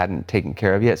damage that I hadn't taken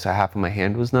care of yet. So half of my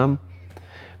hand was numb,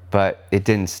 but it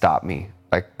didn't stop me.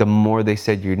 Like the more they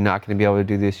said, you're not going to be able to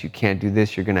do this, you can't do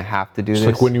this, you're going to have to do this.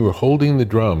 It's like when you were holding the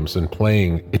drums and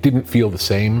playing, it didn't feel the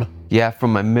same? Yeah,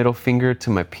 from my middle finger to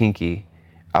my pinky,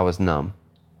 I was numb.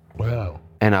 Wow.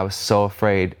 And I was so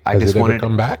afraid. Has it ever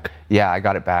come back? Yeah, I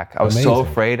got it back. I was so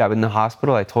afraid. I was in the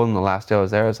hospital. I told them the last day I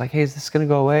was there, I was like, hey, is this going to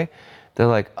go away? They're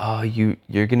like, oh, you're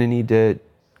going to need to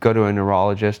go to a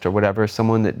neurologist or whatever,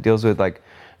 someone that deals with like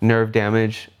nerve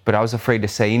damage. But I was afraid to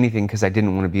say anything because I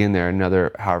didn't want to be in there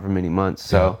another however many months.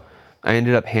 So I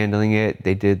ended up handling it.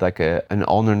 They did like an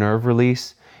ulnar nerve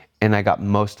release and I got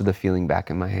most of the feeling back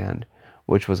in my hand,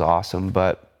 which was awesome.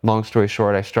 But long story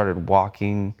short, I started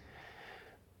walking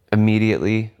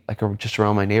immediately, like just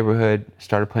around my neighborhood,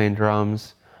 started playing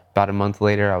drums. About a month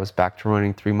later, I was back to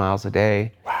running 3 miles a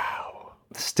day. Wow.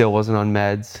 Still wasn't on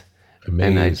meds.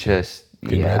 Amazing. And I just,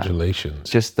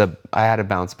 congratulations. I had to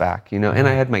bounce back, you know, and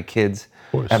I had my kids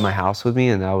at my house with me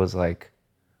and that was like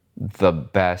the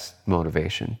best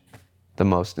motivation, the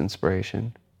most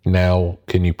inspiration. Now,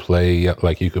 can you play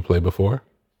like you could play before?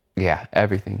 Yeah,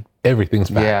 everything. Everything's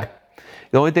back. Yeah.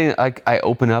 The only thing, like, I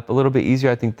open up a little bit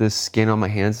easier. I think the skin on my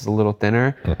hands is a little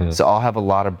thinner, so I'll have a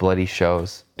lot of bloody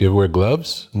shows. Do you ever wear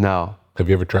gloves? No. Have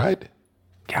you ever tried?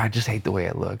 God, I just hate the way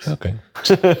it looks. Okay.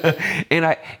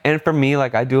 and for me,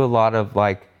 like, I do a lot of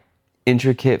like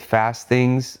intricate, fast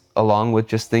things along with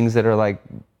just things that are like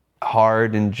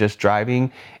hard and just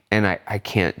driving, and I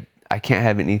can't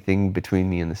have anything between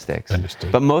me and the sticks.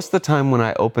 Understood. But most of the time when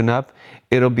I open up,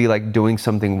 it'll be like doing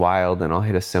something wild and I'll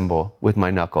hit a cymbal with my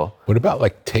knuckle. What about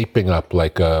like taping up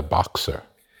like a boxer?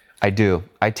 I do.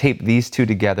 I tape these two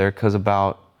together because it's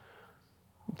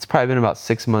probably been about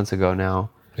 6 months ago now.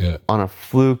 Yeah. On a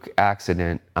fluke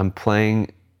accident, I'm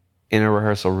playing in a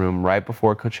rehearsal room right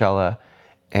before Coachella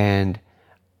and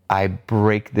I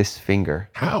break this finger.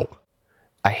 How?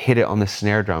 I hit it on the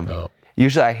snare drum. Oh.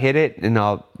 Usually I hit it and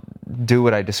I'll do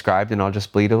what I described and I'll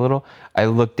just bleed a little. I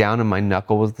looked down and my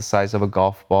knuckle was the size of a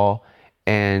golf ball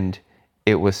and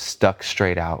it was stuck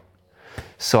straight out.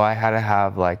 So I had to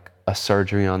have like a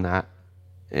surgery on that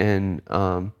and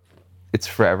it's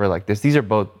forever like this. These are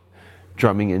both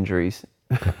drumming injuries.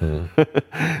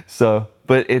 So,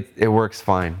 but it works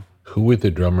fine. Who were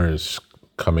the drummers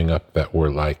coming up that were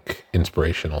like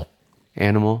inspirational?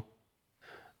 Animal,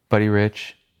 Buddy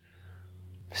Rich,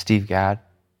 Steve Gadd,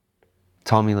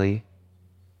 Tommy Lee,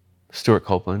 Stuart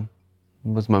Copeland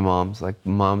was my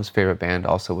mom's favorite band.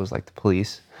 Also was like the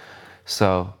Police.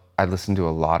 So I listened to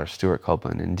a lot of Stuart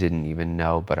Copeland and didn't even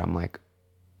know, but I'm like,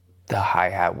 the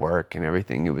hi-hat work and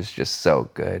everything, it was just so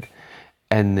good.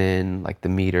 And then like the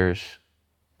Meters,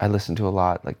 I listened to a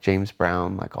lot, like James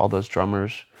Brown, like all those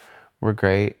drummers were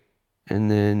great.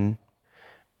 And then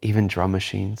even drum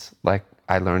machines, like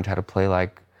I learned how to play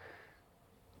like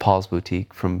Paul's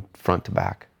Boutique from front to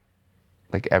back,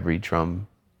 like every drum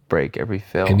break, every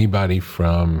fill. Anybody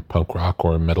from punk rock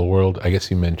or metal world? I guess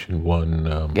you mentioned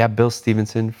one. Yeah, Bill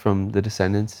Stevenson from The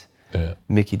Descendants, Yeah.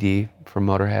 Mickey D from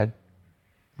Motorhead,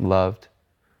 loved.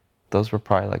 Those were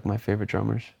probably like my favorite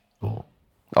drummers. Cool.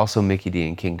 Also Mickey D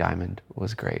and King Diamond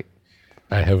was great.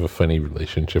 I have a funny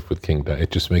relationship with King Diamond.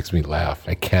 It just makes me laugh.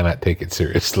 I cannot take it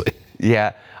seriously.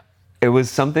 Yeah, it was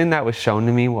something that was shown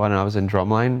to me when I was in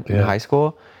drumline in high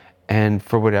school. And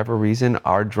for whatever reason,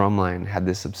 our drumline had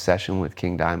this obsession with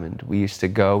King Diamond. We used to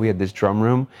go, we had this drum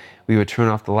room, we would turn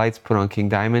off the lights, put on King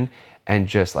Diamond, and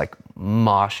just like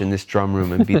mosh in this drum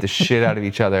room and beat the shit out of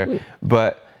each other.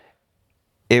 But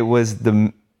it was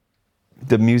the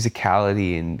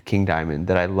musicality in King Diamond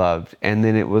that I loved. And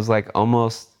then it was like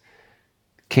almost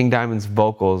King Diamond's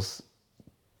vocals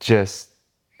just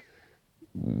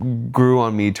grew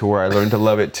on me to where I learned to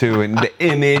love it too. And the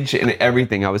image and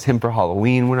everything. I was him for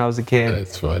Halloween when I was a kid.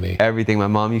 That's funny. Everything. My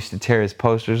mom used to tear his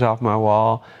posters off my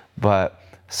wall. But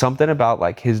something about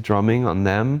like his drumming on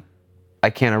them, I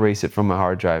can't erase it from my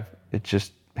hard drive. It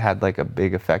just had like a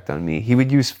big effect on me. He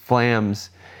would use flams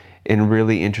in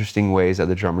really interesting ways that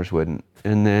the drummers wouldn't.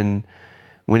 And then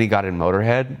when he got in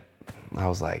Motorhead, I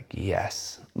was like,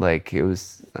 yes. Like it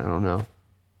was, I don't know,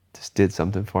 just did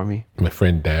something for me. My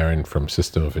friend Darren from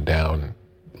System of a Down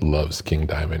loves King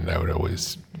Diamond. I would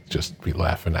always just be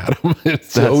laughing at him.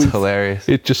 That's hilarious.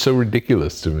 It's just so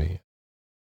ridiculous to me.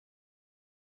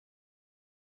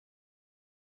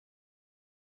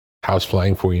 How's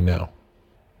flying for you now?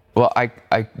 Well, I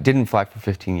didn't fly for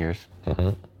 15 years.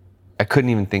 Mm-hmm. I couldn't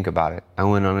even think about it. I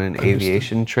went on an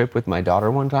aviation trip with my daughter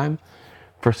one time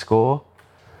for school.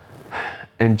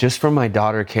 And just from my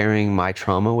daughter carrying my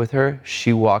trauma with her,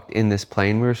 she walked in this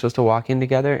plane we were supposed to walk in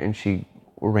together, and she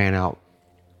ran out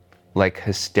like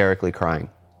hysterically crying,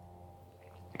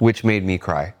 which made me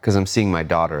cry because I'm seeing my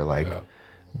daughter like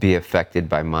be affected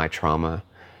by my trauma.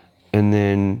 And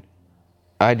then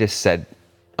I just said,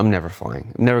 I'm never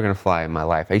flying. I'm never gonna fly in my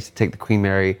life. I used to take the Queen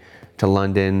Mary to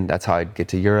London. That's how I'd get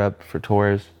to Europe for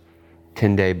tours,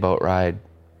 10-day boat ride.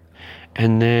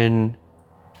 And then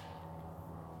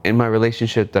in my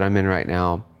relationship that I'm in right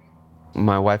now,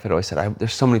 my wife had always said,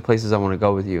 there's so many places I want to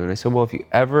go with you. And I said, well, if you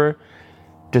ever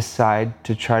decide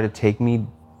to try to take me,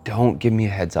 don't give me a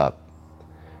heads up.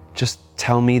 Just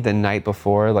tell me the night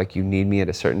before, like you need me at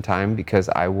a certain time, because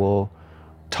I will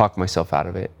talk myself out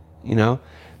of it, you know?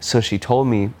 So she told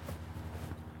me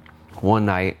one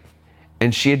night,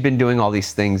 and she had been doing all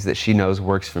these things that she knows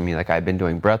works for me. Like I'd been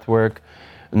doing breath work,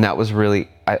 and that was really,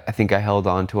 I think I held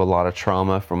on to a lot of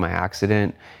trauma from my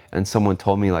accident, and someone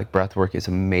told me like breath work is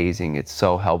amazing, it's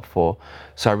so helpful.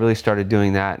 So I really started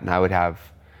doing that, and I would have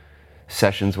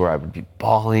sessions where I would be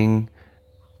bawling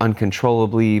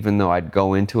uncontrollably, even though I'd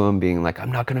go into them being like,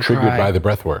 I'm not gonna cry. Triggered by the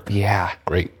breath work. Yeah.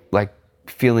 Great. Like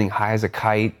feeling high as a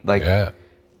kite, like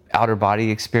outer body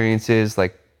experiences,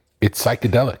 like. It's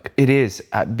psychedelic. It is,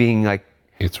 being like.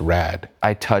 It's rad.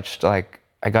 I touched, like,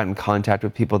 I got in contact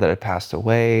with people that had passed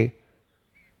away.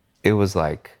 It was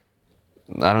like,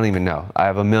 I don't even know. I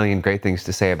have a million great things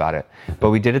to say about it.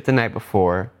 But we did it the night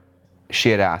before.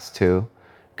 She had asked to,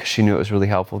 because she knew it was really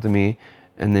helpful to me.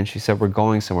 And then she said, we're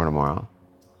going somewhere tomorrow.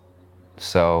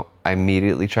 So I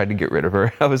immediately tried to get rid of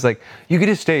her. I was like, you could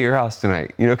just stay at your house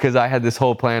tonight, you know, because I had this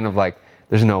whole plan of like,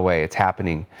 there's no way, it's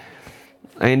happening.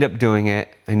 I ended up doing it.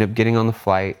 I ended up getting on the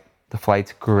flight. The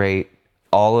flight's great.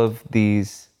 All of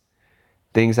these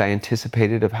things I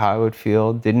anticipated of how I would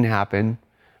feel didn't happen.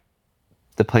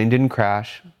 The plane didn't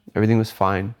crash. Everything was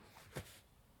fine.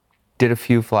 Did a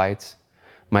few flights.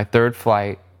 My third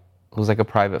flight was like a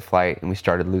private flight, and we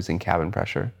started losing cabin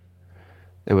pressure.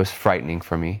 It was frightening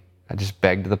for me. I just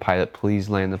begged the pilot, please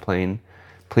land the plane.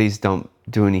 Please don't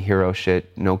do any hero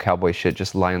shit, no cowboy shit,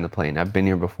 just lie on the plane. I've been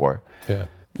here before. Yeah.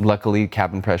 Luckily,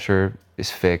 cabin pressure is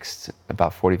fixed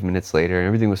about 40 minutes later, and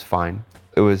everything was fine.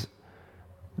 It was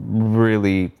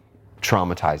really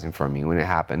traumatizing for me when it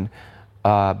happened.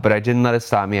 But I didn't let it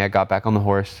stop me. I got back on the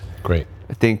horse. Great.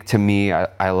 I think to me,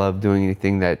 I love doing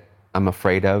anything that I'm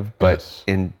afraid of, but Yes.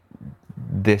 in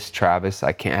this Travis,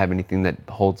 I can't have anything that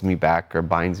holds me back or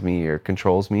binds me or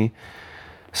controls me.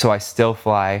 So I still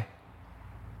fly.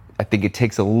 I think it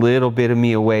takes a little bit of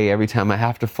me away every time I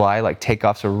have to fly. Like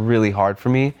takeoffs are really hard for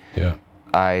me. Yeah.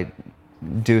 I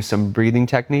do some breathing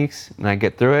techniques and I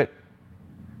get through it.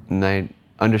 And I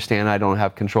understand I don't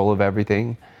have control of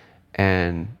everything.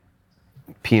 And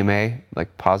PMA,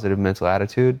 like positive mental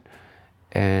attitude.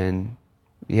 And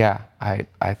yeah,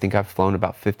 I think I've flown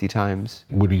about 50 times.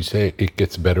 Would you say it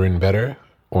gets better and better,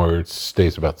 or it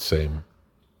stays about the same?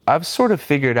 I've sort of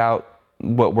figured out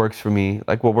what works for me.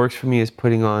 Like what works for me is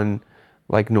putting on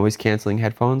like noise canceling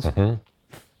headphones.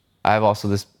 I have also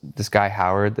this guy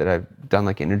Howard that I've done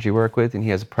like energy work with, and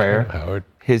he has a prayer. Howard.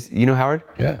 You know Howard?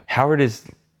 Yeah. Howard is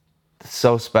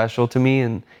so special to me,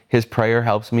 and his prayer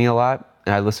helps me a lot.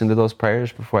 And I listen to those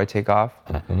prayers before I take off,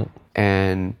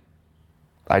 and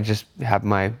I just have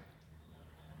my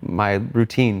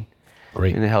routine,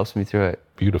 Great. and it helps me through it.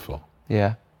 Beautiful.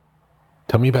 Yeah.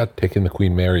 Tell me about taking the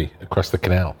Queen Mary across the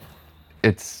canal.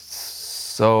 It's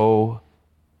so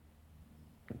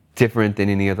different than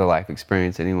any other life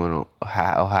experience anyone will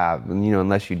have, and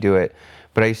unless you do it.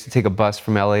 But I used to take a bus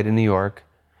from LA to New York,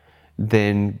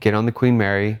 then get on the Queen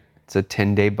Mary. It's a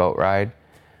 10-day boat ride.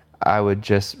 I would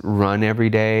just run every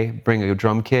day, bring a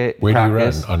drum kit. Where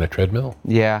practice. do you run? On a treadmill?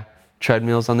 Yeah,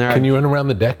 treadmills on there. Can you run around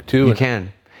the deck too? You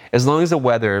can, as long as the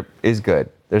weather is good.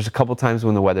 There's a couple times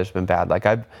when the weather's been bad. Like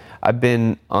I've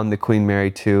been on the Queen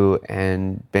Mary too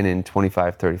and been in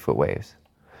 25, 30 foot waves.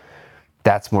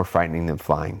 That's more frightening than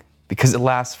flying because it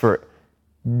lasts for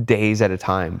days at a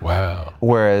time. Wow.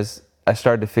 Whereas I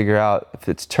started to figure out if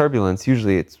it's turbulence,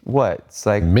 usually it's what? It's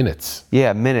like Minutes.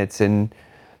 Yeah, minutes. And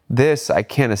this I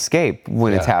can't escape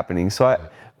when it's happening. So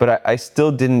I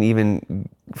still didn't even,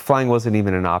 flying wasn't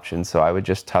even an option. So I would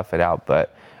just tough it out.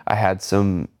 But I had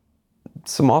some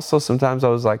also sometimes I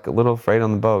was like a little afraid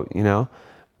on the boat,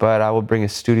 but I would bring a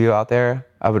studio out there.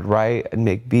 I would write and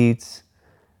make beats.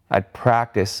 I'd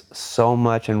practice so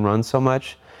much and run so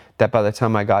much that by the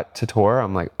time I got to tour,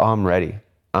 I'm like, oh, I'm ready.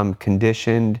 I'm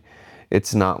conditioned.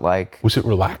 It's not like... Was it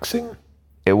relaxing?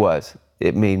 It was.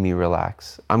 It made me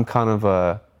relax. I'm kind of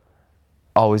a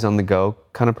always on the go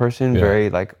kind of person, very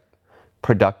like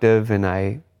productive, and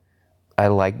I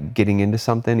like getting into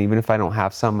something. Even if I don't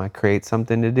have something, I create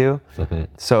something to do.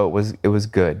 So it was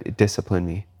good. It disciplined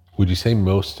me. Would you say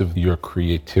most of your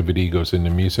creativity goes into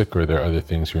music, or are there other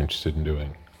things you're interested in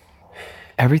doing?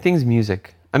 Everything's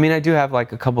music. I mean, I do have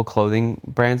like a couple clothing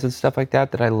brands and stuff like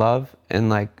that I love, and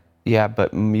like, yeah,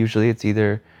 but usually it's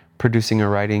either producing or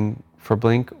writing for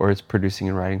Blink, or it's producing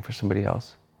and writing for somebody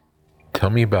else. Tell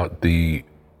me about the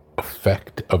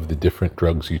effect of the different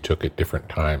drugs you took at different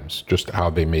times, just how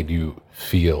they made you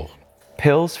feel.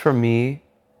 Pills for me,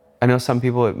 I know some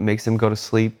people it makes them go to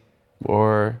sleep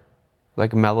or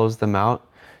like mellows them out.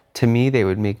 To me, they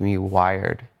would make me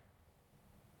wired,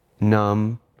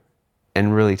 numb,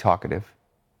 and really talkative.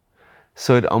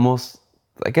 So it almost,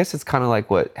 I guess it's kind of like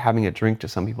what having a drink to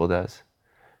some people does.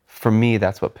 For me,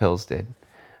 that's what pills did.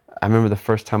 I remember the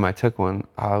first time I took one,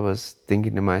 I was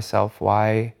thinking to myself,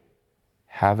 why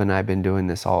haven't I been doing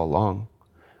this all along?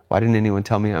 Why didn't anyone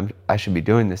tell me I should be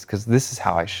doing this? Because this is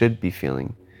how I should be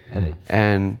feeling.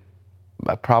 And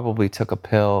I probably took a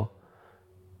pill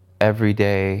every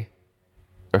day,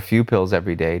 or a few pills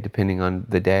every day, depending on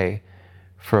the day,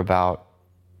 for about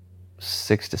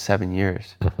 6 to 7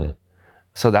 years.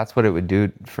 So that's what it would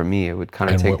do for me. It would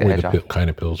kind of take the edge off. And what kind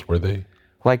of pills were they?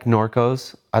 Like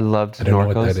Norcos. I loved Norcos. I don't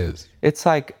know what that is. It's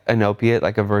like an opiate,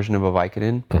 like a version of a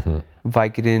Vicodin.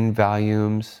 Vicodin,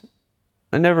 Valiums.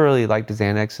 I never really liked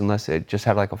Xanax unless it just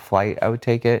had like a flight. I would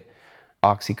take it.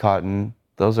 Oxycontin.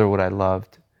 Those are what I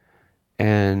loved.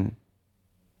 And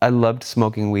I loved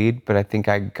smoking weed, but I think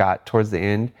I got towards the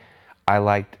end, I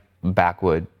liked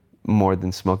backwood more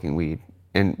than smoking weed,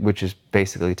 and which is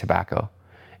basically tobacco,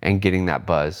 and getting that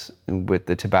buzz. And with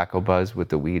the tobacco buzz, with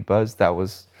the weed buzz, that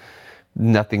was,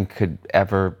 nothing could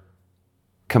ever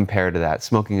compare to that.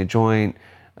 Smoking a joint,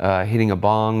 hitting a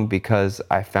bong, because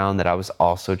I found that I was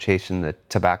also chasing the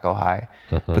tobacco high,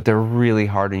 but they're really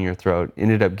hard in your throat.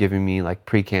 Ended up giving me like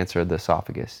pre-cancer of the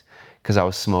esophagus because I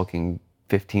was smoking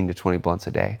 15 to 20 blunts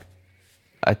a day.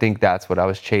 I think that's what I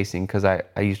was chasing because I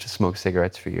used to smoke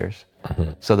cigarettes for years.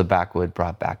 So the backwood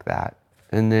brought back that.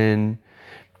 And then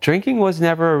drinking was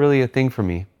never really a thing for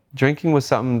me. Drinking was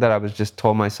something that I was just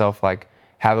told myself, like,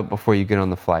 have it before you get on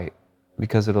the flight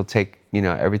because it'll take,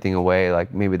 everything away,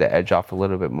 like maybe the edge off a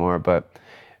little bit more. But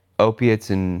opiates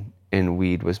and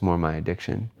weed was more my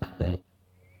addiction.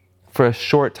 For a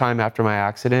short time after my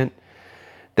accident,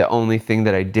 the only thing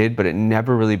that I did, but it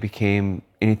never really became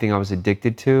anything I was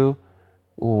addicted to,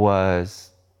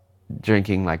 was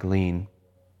drinking like lean,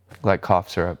 like cough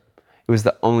syrup. It was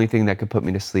the only thing that could put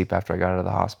me to sleep after I got out of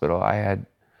the hospital. I had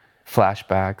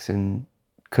flashbacks and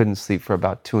couldn't sleep for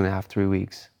about 2.5, 3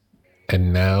 weeks.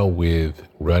 And now with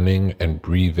running and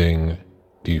breathing,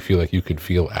 do you feel like you could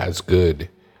feel as good?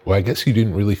 Well, I guess you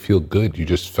didn't really feel good. You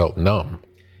just felt numb.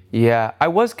 Yeah, I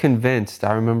was convinced.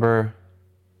 I remember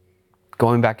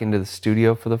going back into the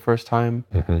studio for the first time,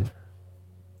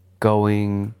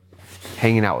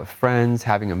 hanging out with friends,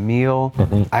 having a meal.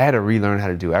 I had to relearn how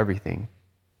to do everything.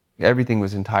 Everything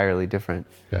was entirely different.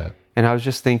 Yeah. And I was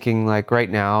just thinking, like, right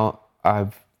now,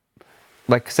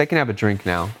 cause I can have a drink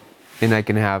now, and I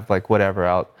can have like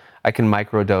whatever I can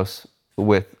microdose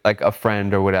with like a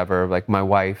friend or whatever, like my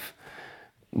wife,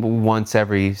 once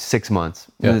every 6 months.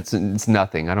 Yeah. It's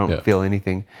nothing. I don't feel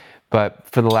anything. But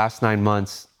for the last 9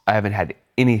 months, I haven't had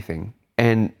anything.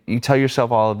 And you tell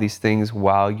yourself all of these things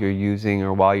while you're using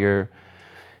or while you're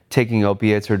taking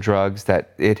opiates or drugs,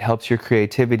 that it helps your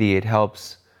creativity. It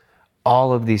helps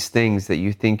all of these things that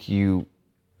you think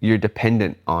you're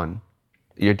dependent on.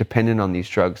 You're dependent on these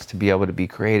drugs to be able to be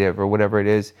creative or whatever it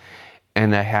is.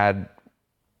 And I had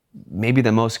maybe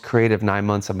the most creative 9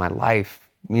 months of my life,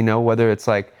 whether it's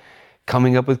like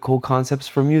coming up with cool concepts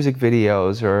for music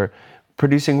videos or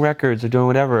producing records or doing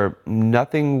whatever,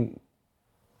 nothing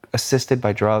assisted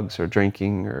by drugs or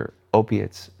drinking or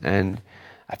opiates. And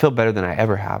I feel better than I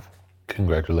ever have.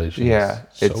 Congratulations. Yeah.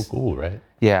 So cool, right?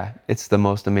 Yeah, it's the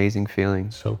most amazing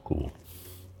feeling. So cool.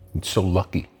 It's so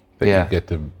lucky that you get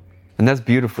to. And that's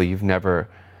beautiful. You've never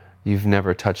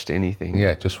touched anything. Yeah,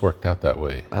 it just worked out that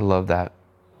way. I love that.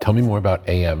 Tell me more about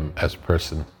AM as a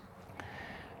person.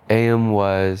 AM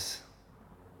was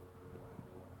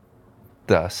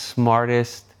the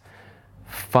smartest,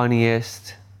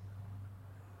 funniest,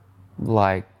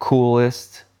 like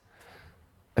coolest.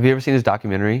 Have you ever seen his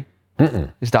documentary?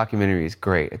 His documentary is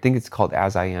great. I think it's called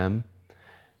As I Am.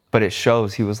 But it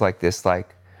shows he was like this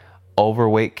like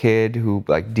overweight kid who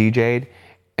like DJ'd,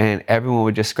 and everyone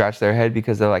would just scratch their head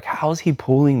because they're like, how is he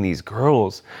pulling these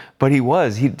girls? But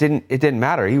it didn't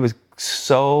matter. He was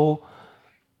so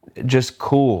just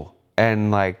cool and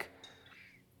like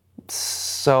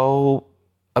so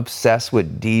obsessed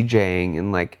with DJing,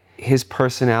 and like his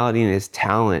personality and his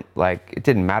talent, like it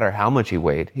didn't matter how much he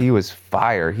weighed. He was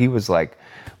fire. He was like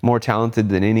more talented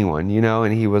than anyone,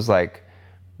 and he was like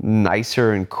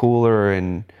nicer and cooler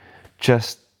and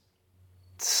just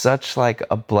such like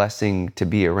a blessing to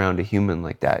be around a human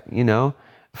like that,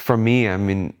 For me, I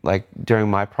mean, like during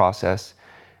my process,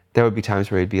 there would be times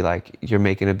where he'd be like, you're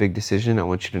making a big decision. I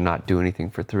want you to not do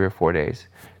anything for 3 or 4 days,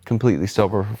 completely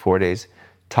sober for 4 days,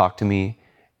 talk to me,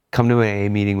 come to an AA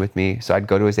meeting with me. So I'd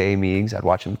go to his AA meetings, I'd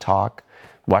watch him talk,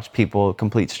 watch people,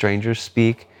 complete strangers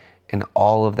speak. And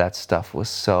all of that stuff was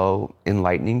so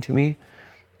enlightening to me.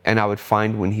 And I would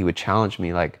find when he would challenge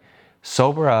me, like,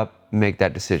 sober up, make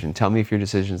that decision. Tell me if your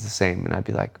decision's the same. And I'd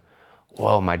be like,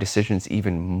 whoa, my decision's I'm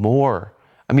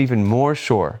even more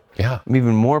sure. Yeah. I'm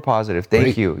even more positive.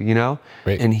 Thank you,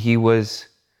 Great. And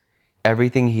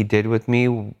everything he did with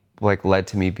me, like, led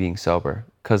to me being sober.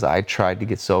 Because I tried to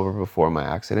get sober before my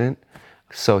accident.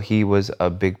 So he was a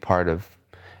big part of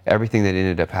everything that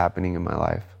ended up happening in my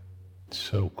life.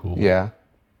 So cool. Yeah.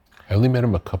 I only met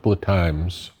him a couple of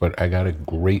times, but I got a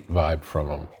great vibe from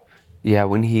him. Yeah,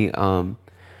 when he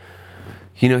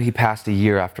passed a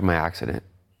year after my accident.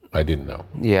 I didn't know.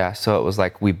 Yeah, so it was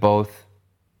like we both,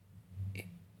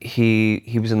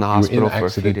 he was in the hospital for a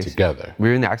few days. Together. We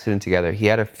were in the accident together. He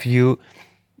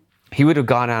would have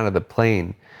gone out of the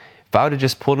plane. If I would have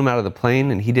just pulled him out of the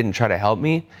plane and he didn't try to help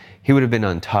me, he would have been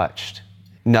untouched.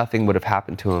 Nothing would have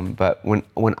happened to him. But when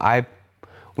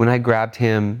I grabbed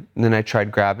him, and then I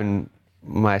tried grabbing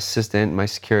my assistant, my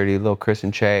security, little Chris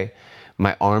and Che,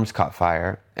 my arms caught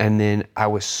fire. And then I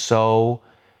was so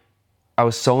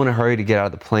in a hurry to get out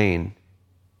of the plane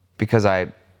because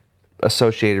I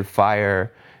associated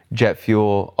fire, jet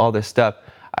fuel, all this stuff.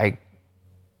 I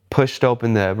pushed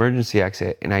open the emergency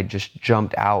exit and I just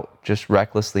jumped out just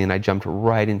recklessly, and I jumped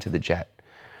right into the jet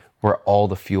where all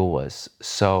the fuel was.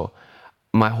 So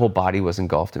my whole body was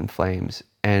engulfed in flames,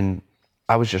 and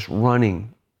I was just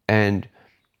running, and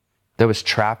there was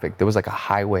traffic. There was like a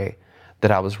highway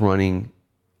that I was running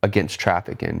against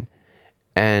traffic in.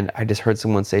 And I just heard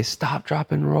someone say, stop,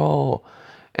 drop, and roll.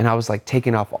 And I was like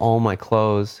taking off all my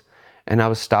clothes, and I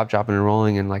was stop, dropping, and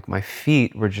rolling, and like my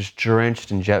feet were just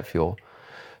drenched in jet fuel.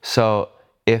 So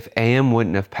if AM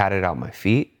wouldn't have patted out my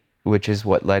feet, which is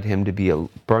what led him to be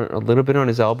burnt a little bit on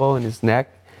his elbow and his neck,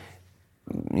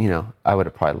 I would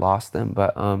have probably lost them.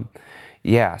 But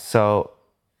Yeah, so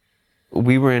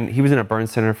he was in a burn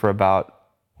center for about,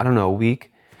 I don't know, a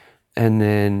week. And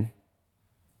then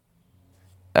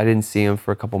I didn't see him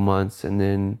for a couple months. And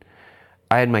then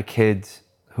I had my kids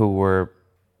who were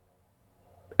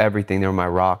everything. They were my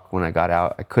rock when I got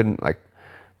out. I couldn't, like,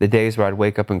 the days where I'd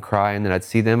wake up and cry and then I'd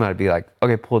see them, I'd be like,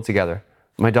 okay, pull it together.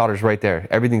 My daughter's right there.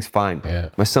 Everything's fine. Yeah.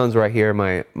 My son's right here.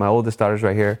 My oldest daughter's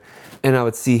right here. And I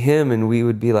would see him and we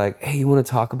would be like, hey, you want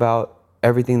to talk about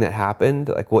everything that happened?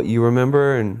 Like what you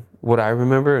remember and what I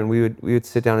remember? And we would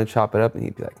sit down and chop it up and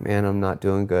he'd be like, man, I'm not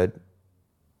doing good.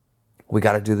 We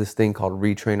got to do this thing called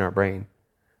retrain our brain.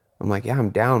 I'm like, yeah, I'm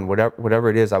down. Whatever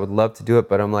it is, I would love to do it.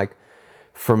 But I'm like,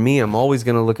 for me, I'm always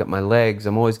going to look at my legs.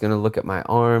 I'm always going to look at my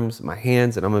arms, my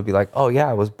hands, and I'm going to be like, oh yeah,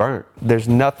 I was burnt. There's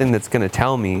nothing that's going to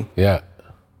tell me. Yeah.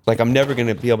 Like, I'm never going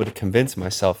to be able to convince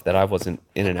myself that I wasn't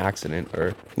in an accident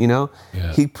or,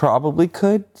 Yeah. He probably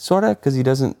could, sort of, because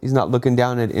he's not looking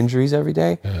down at injuries every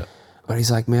day. Yeah. But he's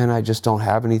like, man, I just don't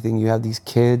have anything. You have these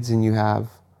kids and you have,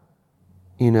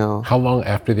 How long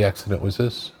after the accident was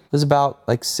this? It was about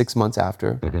like 6 months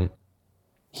after. Mm-hmm.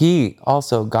 He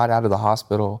also got out of the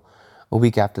hospital a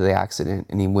week after the accident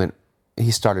and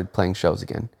he started playing shows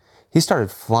again. He started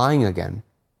flying again.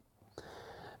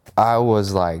 I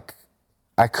was like,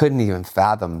 I couldn't even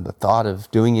fathom the thought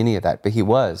of doing any of that, but he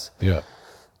was. Yeah.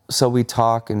 So we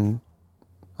talk and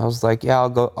I was like, yeah, I'll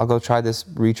go try this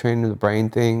retraining the brain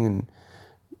thing. And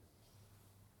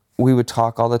we would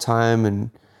talk all the time and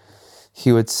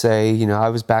he would say, I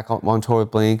was back on tour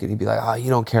with Blink and he'd be like, oh, you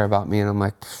don't care about me. And I'm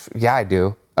like, yeah, I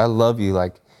do. I love you.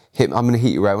 Like, I'm going to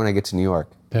hit you right when I get to New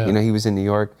York. Yeah. He was in New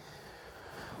York.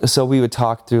 So we would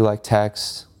talk through like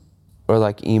text or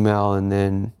like email and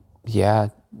then, yeah,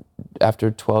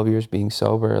 after 12 years being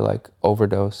sober, like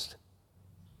overdosed.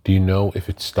 Do you know if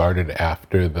it started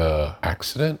after the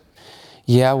accident?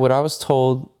 Yeah, what I was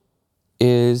told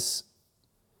is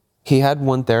he had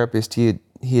one therapist he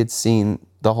had seen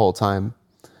the whole time.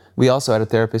 We also had a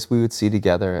therapist we would see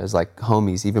together as like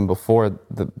homies even before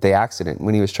the accident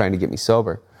when he was trying to get me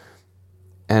sober.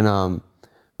 And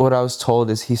what I was told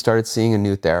is he started seeing a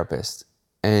new therapist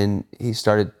and he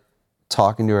started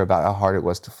talking to her about how hard it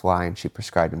was to fly and she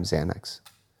prescribed him Xanax.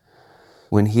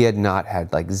 When he had not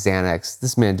had like Xanax,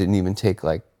 this man didn't even take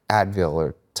like Advil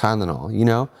or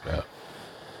Tylenol, Yeah.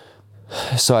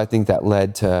 So I think that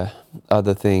led to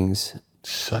other things.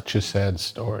 Such a sad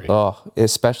story. Oh,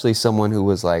 especially someone who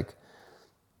was like,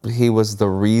 he was the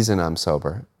reason I'm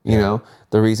sober, the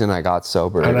reason I got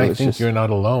sober. And I think you're not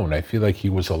alone. I feel like he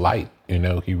was a light,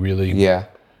 he really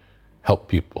helped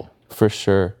people. For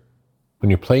sure. When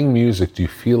you're playing music, do you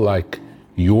feel like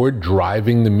you're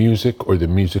driving the music or the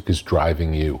music is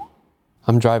driving you?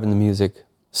 I'm driving the music.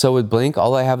 So with Blink,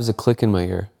 all I have is a click in my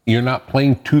ear. You're not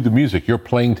playing to the music, you're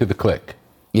playing to the click.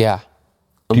 Yeah.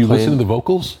 Do you listen to the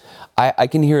vocals? I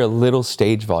can hear a little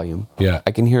stage volume. Yeah.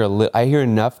 I can hear I hear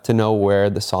enough to know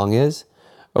where the song is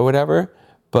or whatever,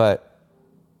 but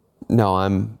no,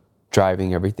 I'm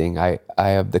driving everything. I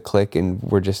have the click and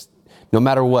we're just, no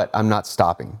matter what, I'm not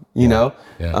stopping, you know?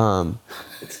 Yeah.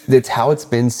 It's how it's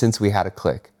been since we had a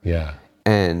click. Yeah.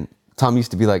 And Tom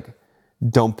used to be like,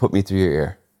 don't put me through your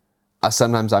ear.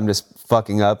 Sometimes I'm just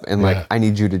fucking up and like, I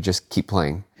need you to just keep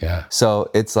playing. Yeah.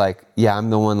 So it's like, yeah, I'm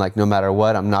the one, like, no matter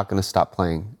what, I'm not going to stop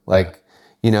playing. Like,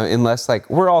 unless like,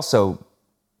 we're also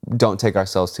don't take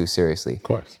ourselves too seriously. Of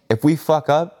course. If we fuck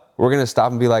up, we're going to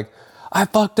stop and be like, I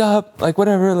fucked up. Like,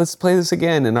 whatever, let's play this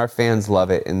again. And our fans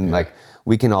love it. And like,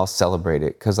 we can all celebrate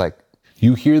it. Cause like,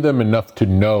 you hear them enough to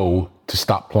know to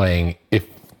stop playing if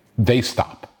they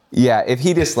stop. Yeah. If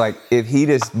he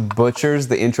just butchers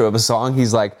the intro of a song,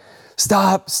 he's like,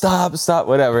 stop,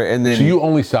 whatever. And then. So you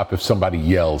only stop if somebody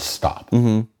yells stop.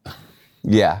 Mm-hmm.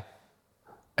 Yeah.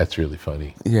 That's really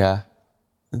funny. Yeah.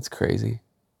 It's crazy.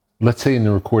 Let's say in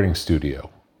the recording studio,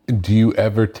 do you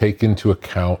ever take into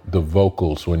account the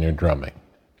vocals when you're drumming?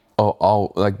 Oh,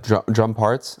 all like drum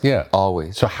parts? Yeah.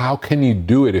 Always. So how can you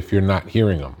do it if you're not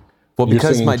hearing them? Well,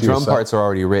 because my drum parts are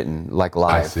already written, like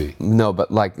live. I see. No, but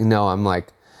like, no, I'm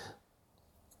like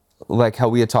how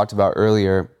we had talked about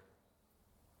earlier,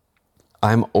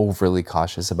 I'm overly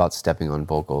cautious about stepping on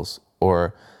vocals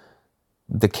or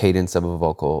the cadence of a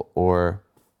vocal or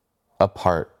a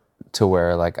part to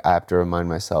where like I have to remind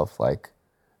myself like,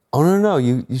 oh no,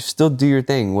 you still do your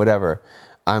thing, whatever.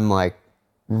 I'm like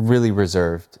really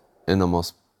reserved and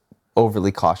almost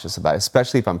overly cautious about it,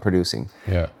 especially if I'm producing.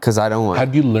 Yeah. Because I don't want.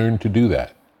 How'd you learn to do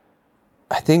that?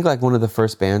 I think like one of the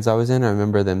first bands I was in, I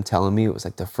remember them telling me it was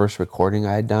like the first recording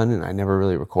I had done and I never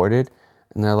really recorded.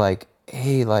 And they're like,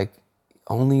 hey, like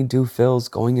only do fills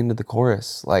going into the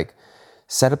chorus. Like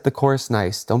set up the chorus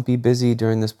nice. Don't be busy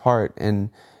during this part. And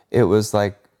it was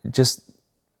like just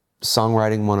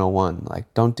songwriting 101.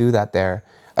 Like, don't do that there.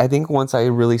 I think once I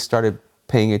really started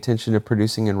paying attention to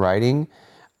producing and writing,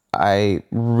 I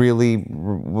really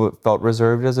felt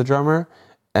reserved as a drummer.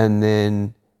 And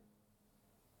then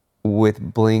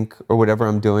with Blink or whatever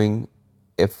I'm doing,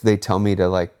 if they tell me to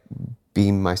like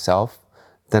be myself,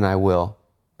 then I will,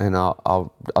 and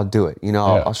I'll do it. You know,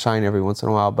 I'll shine every once in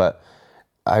a while, but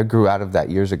I grew out of that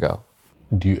years ago.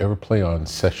 Do you ever play on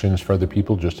sessions for other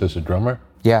people just as a drummer?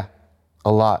 Yeah,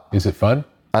 a lot. Is it fun?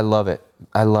 I love it.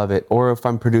 I love it. Or if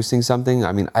I'm producing something,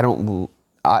 I mean,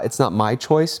 it's not my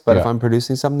choice, but if I'm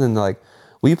producing something, they're like,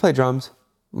 will you play drums?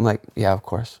 I'm like, yeah, of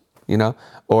course, you know?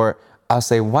 Or I'll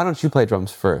say, why don't you play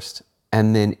drums first?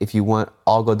 And then if you want,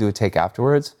 I'll go do a take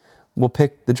afterwards. We'll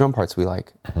pick the drum parts we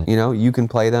like. You know, you can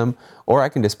play them or I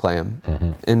can just play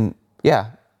them. And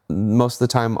yeah, most of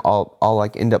the time I'll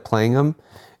like end up playing them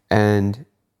and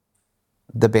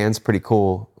the band's pretty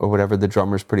cool or whatever, the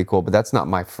drummer's pretty cool, but that's not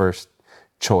my first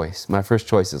choice. My first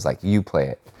choice is like, you play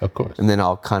it. Of course. And then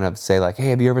I'll kind of say like, hey,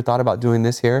 have you ever thought about doing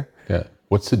this here? Yeah.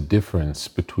 What's the difference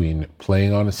between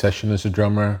playing on a session as a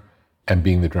drummer and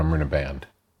being the drummer in a band?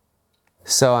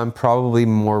 So I'm probably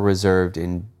more reserved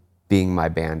in being my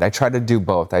band. I try to do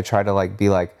both. I try to like be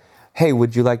like, hey,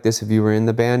 would you like this if you were in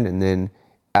the band? And then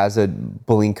as a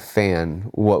Blink fan,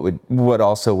 what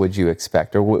also would you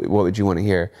expect, or what would you want to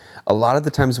hear? A lot of the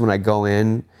times when I go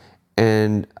in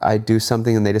and I do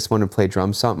something and they just want to play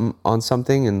drums on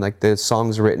something and like the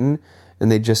song's written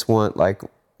and they just want like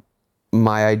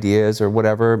my ideas or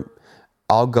whatever,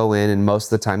 I'll go in and most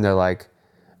of the time they're like,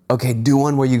 okay, do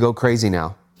one where you go crazy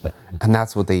now. And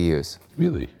that's what they use.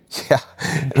 Really? Yeah.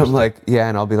 And I'm like, yeah.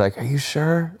 And I'll be like, are you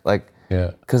sure? Like,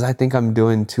 yeah. Because I think I'm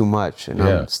doing too much and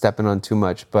I'm stepping on too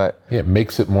much. But yeah, it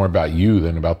makes it more about you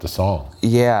than about the song.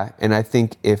 Yeah. And I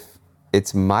think if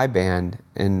it's my band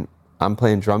and I'm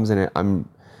playing drums in it, I'm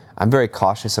very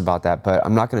cautious about that. But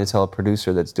I'm not going to tell a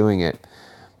producer that's doing it,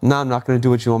 no, I'm not going to do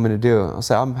what you want me to do. I'll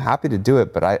say, I'm happy to do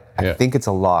it, but I think it's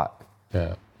a lot.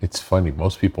 Yeah. It's funny.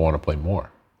 Most people want to play more.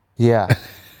 Yeah.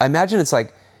 I imagine it's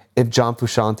like if John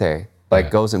Frusciante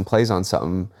goes and plays on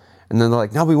something and then they're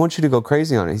like, no, we want you to go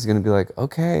crazy on it. He's going to be like,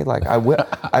 okay, like I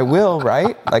will,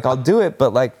 right? Like I'll do it,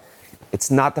 but like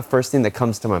it's not the first thing that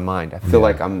comes to my mind. I feel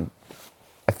like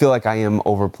I am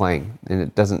overplaying and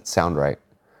it doesn't sound right.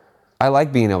 I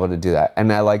like being able to do that.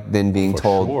 And I like then being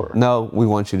told, no, we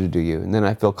want you to do you. And then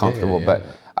I feel comfortable, but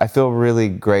I feel really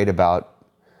great about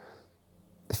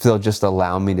if they'll just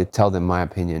allow me to tell them my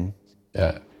opinion.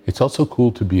 Yeah. It's also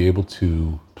cool to be able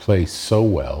to play so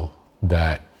well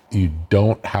that you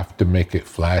don't have to make it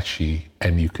flashy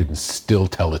and you can still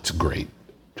tell it's great.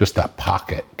 Just that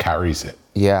pocket carries it.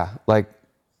 Yeah, like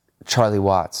Charlie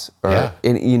Watts or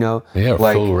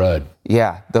like Phil Rudd.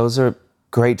 Yeah, those are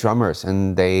great drummers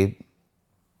and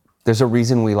there's a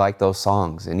reason we like those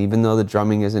songs. And even though the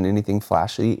drumming isn't anything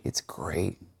flashy, it's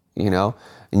great, you know?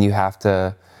 And you have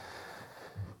to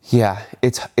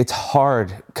it's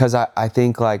hard because I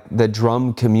think like the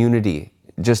drum community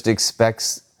just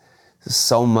expects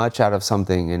so much out of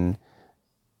something, and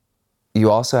you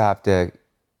also have to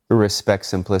respect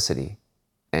simplicity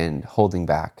and holding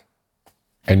back.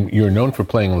 And you're known for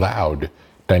playing loud.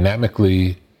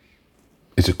 Dynamically,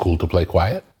 is it cool to play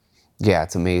quiet? Yeah,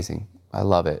 it's amazing. I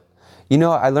love it. You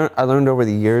know, I learned over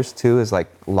the years too, is like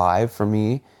live for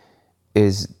me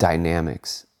is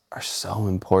dynamics are so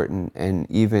important, and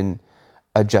even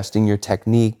adjusting your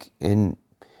technique and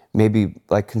maybe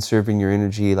like conserving your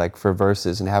energy like for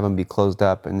verses and have them be closed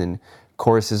up, and then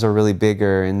choruses are really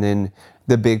bigger, and then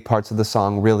the big parts of the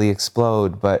song really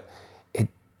explode, but it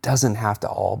doesn't have to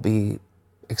all be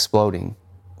exploding.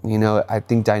 You know, I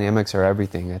think dynamics are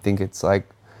everything. I think it's like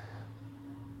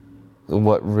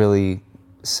what really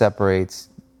separates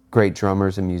great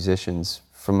drummers and musicians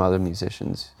from other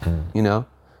musicians, you know?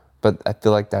 But I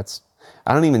feel like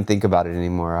I don't even think about it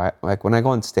anymore. Like when I go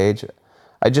on stage,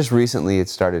 I just recently had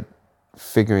started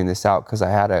figuring this out because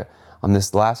I had on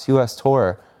this last US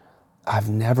tour,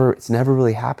 it's never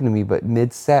really happened to me, but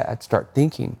mid-set I'd start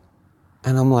thinking.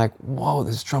 And I'm like, whoa,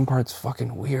 this drum part's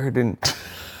fucking weird. And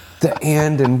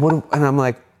and I'm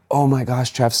like, oh my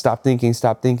gosh, Trav, stop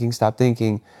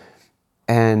thinking.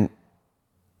 And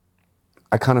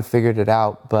I kind of figured it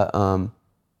out, but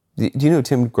do you know who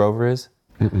Tim Grover is?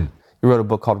 Mm-mm. He wrote a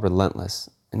book called Relentless,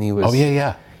 and he was. Oh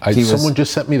yeah. Someone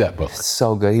just sent me that book.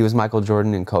 So good. He was Michael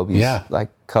Jordan and Kobe's like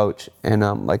coach and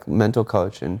like mental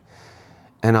coach, and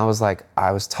I was like,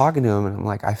 I was talking to him, and I'm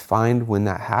like, I find when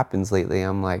that happens lately,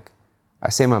 I'm like, I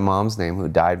say my mom's name who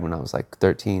died when I was like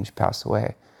 13. She passed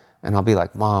away, and I'll be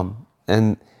like, Mom,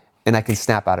 and and I can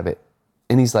snap out of it.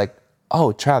 And he's like,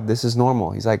 oh, Trav, this is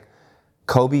normal. He's like,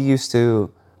 Kobe used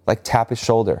to like tap his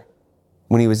shoulder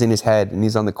when he was in his head and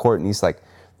he's on the court and he's like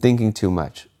thinking too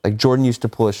much. Like Jordan used to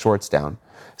pull his shorts down.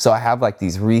 So I have like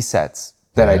these resets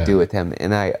that I do with him.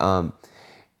 And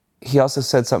he also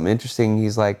said something interesting.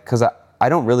 He's like, cause I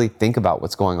don't really think about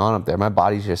what's going on up there. My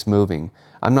body's just moving.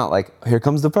 I'm not like, here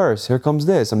comes the verse, here comes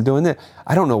this, I'm doing this.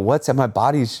 I don't know what's at, my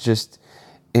body's just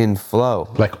in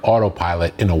flow. Like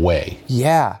autopilot in a way.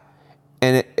 Yeah.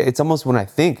 And it's almost when I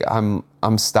think I'm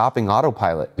stopping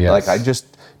autopilot. Yes. Like I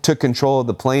just took control of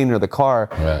the plane or the car.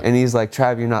 Yeah. And he's like,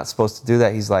 Trav, you're not supposed to do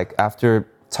that. He's like, after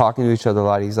talking to each other a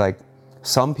lot, he's like,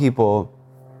 some people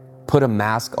put a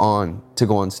mask on to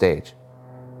go on stage.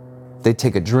 They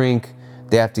take a drink,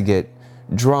 they have to get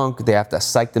drunk, they have to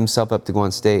psych themselves up to go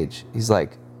on stage. He's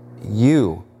like,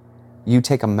 you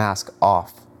take a mask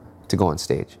off to go on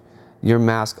stage. Your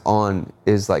mask on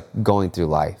is like going through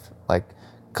life. Like,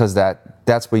 cause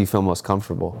that's where you feel most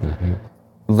comfortable. Mm-hmm.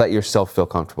 Let yourself feel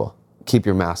comfortable. Keep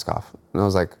your mask off. And I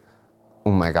was like,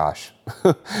 oh my gosh.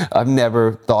 I've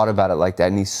never thought about it like that.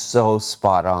 And he's so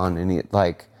spot on. And he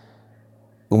like,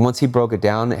 once he broke it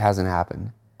down, it hasn't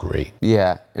happened. Great.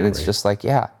 Yeah. And it's just like,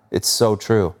 yeah, it's so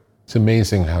true. It's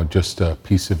amazing how just a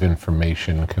piece of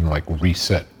information can like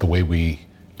reset the way we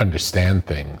understand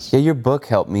things. Yeah, your book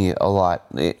helped me a lot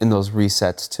in those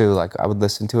resets too. Like I would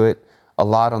listen to it a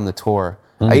lot on the tour.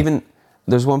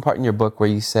 There's one part in your book where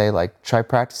you say like, try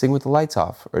practicing with the lights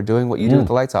off or doing what you do with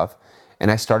the lights off.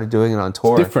 And I started doing it on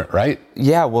tour. It's different, right?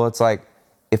 Yeah, well, it's like,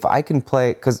 if I can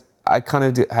play, because I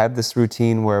kind of have this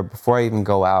routine where before I even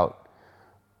go out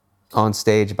on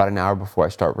stage, about an hour before I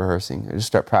start rehearsing, I just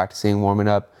start practicing, warming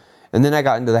up. And then I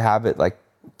got into the habit, like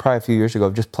probably a few years ago,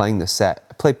 of just playing the set.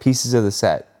 I play pieces of the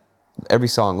set, every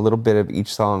song, a little bit of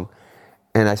each song.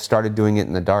 And I started doing it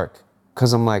in the dark.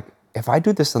 Because I'm like, if I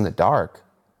do this in the dark,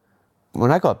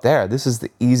 when I go up there, this is the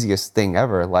easiest thing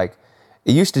ever. Like,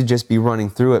 it used to just be running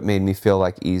through it made me feel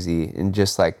like easy, and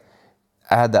just like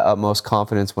I had the utmost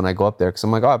confidence when I go up there because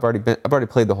I'm like, oh, I've already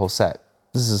played the whole set.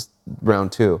 This is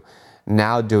round 2.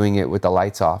 Now doing it with the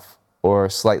lights off or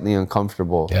slightly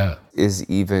uncomfortable is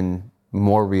even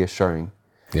more reassuring.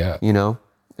 Yeah. You know,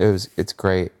 it's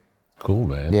great. Cool,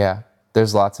 man. Yeah.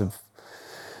 There's lots of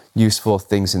useful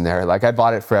things in there. Like I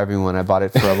bought it for everyone. I bought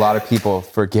it for a lot of people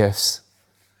for gifts.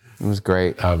 It was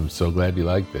great. I'm so glad you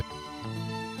liked it.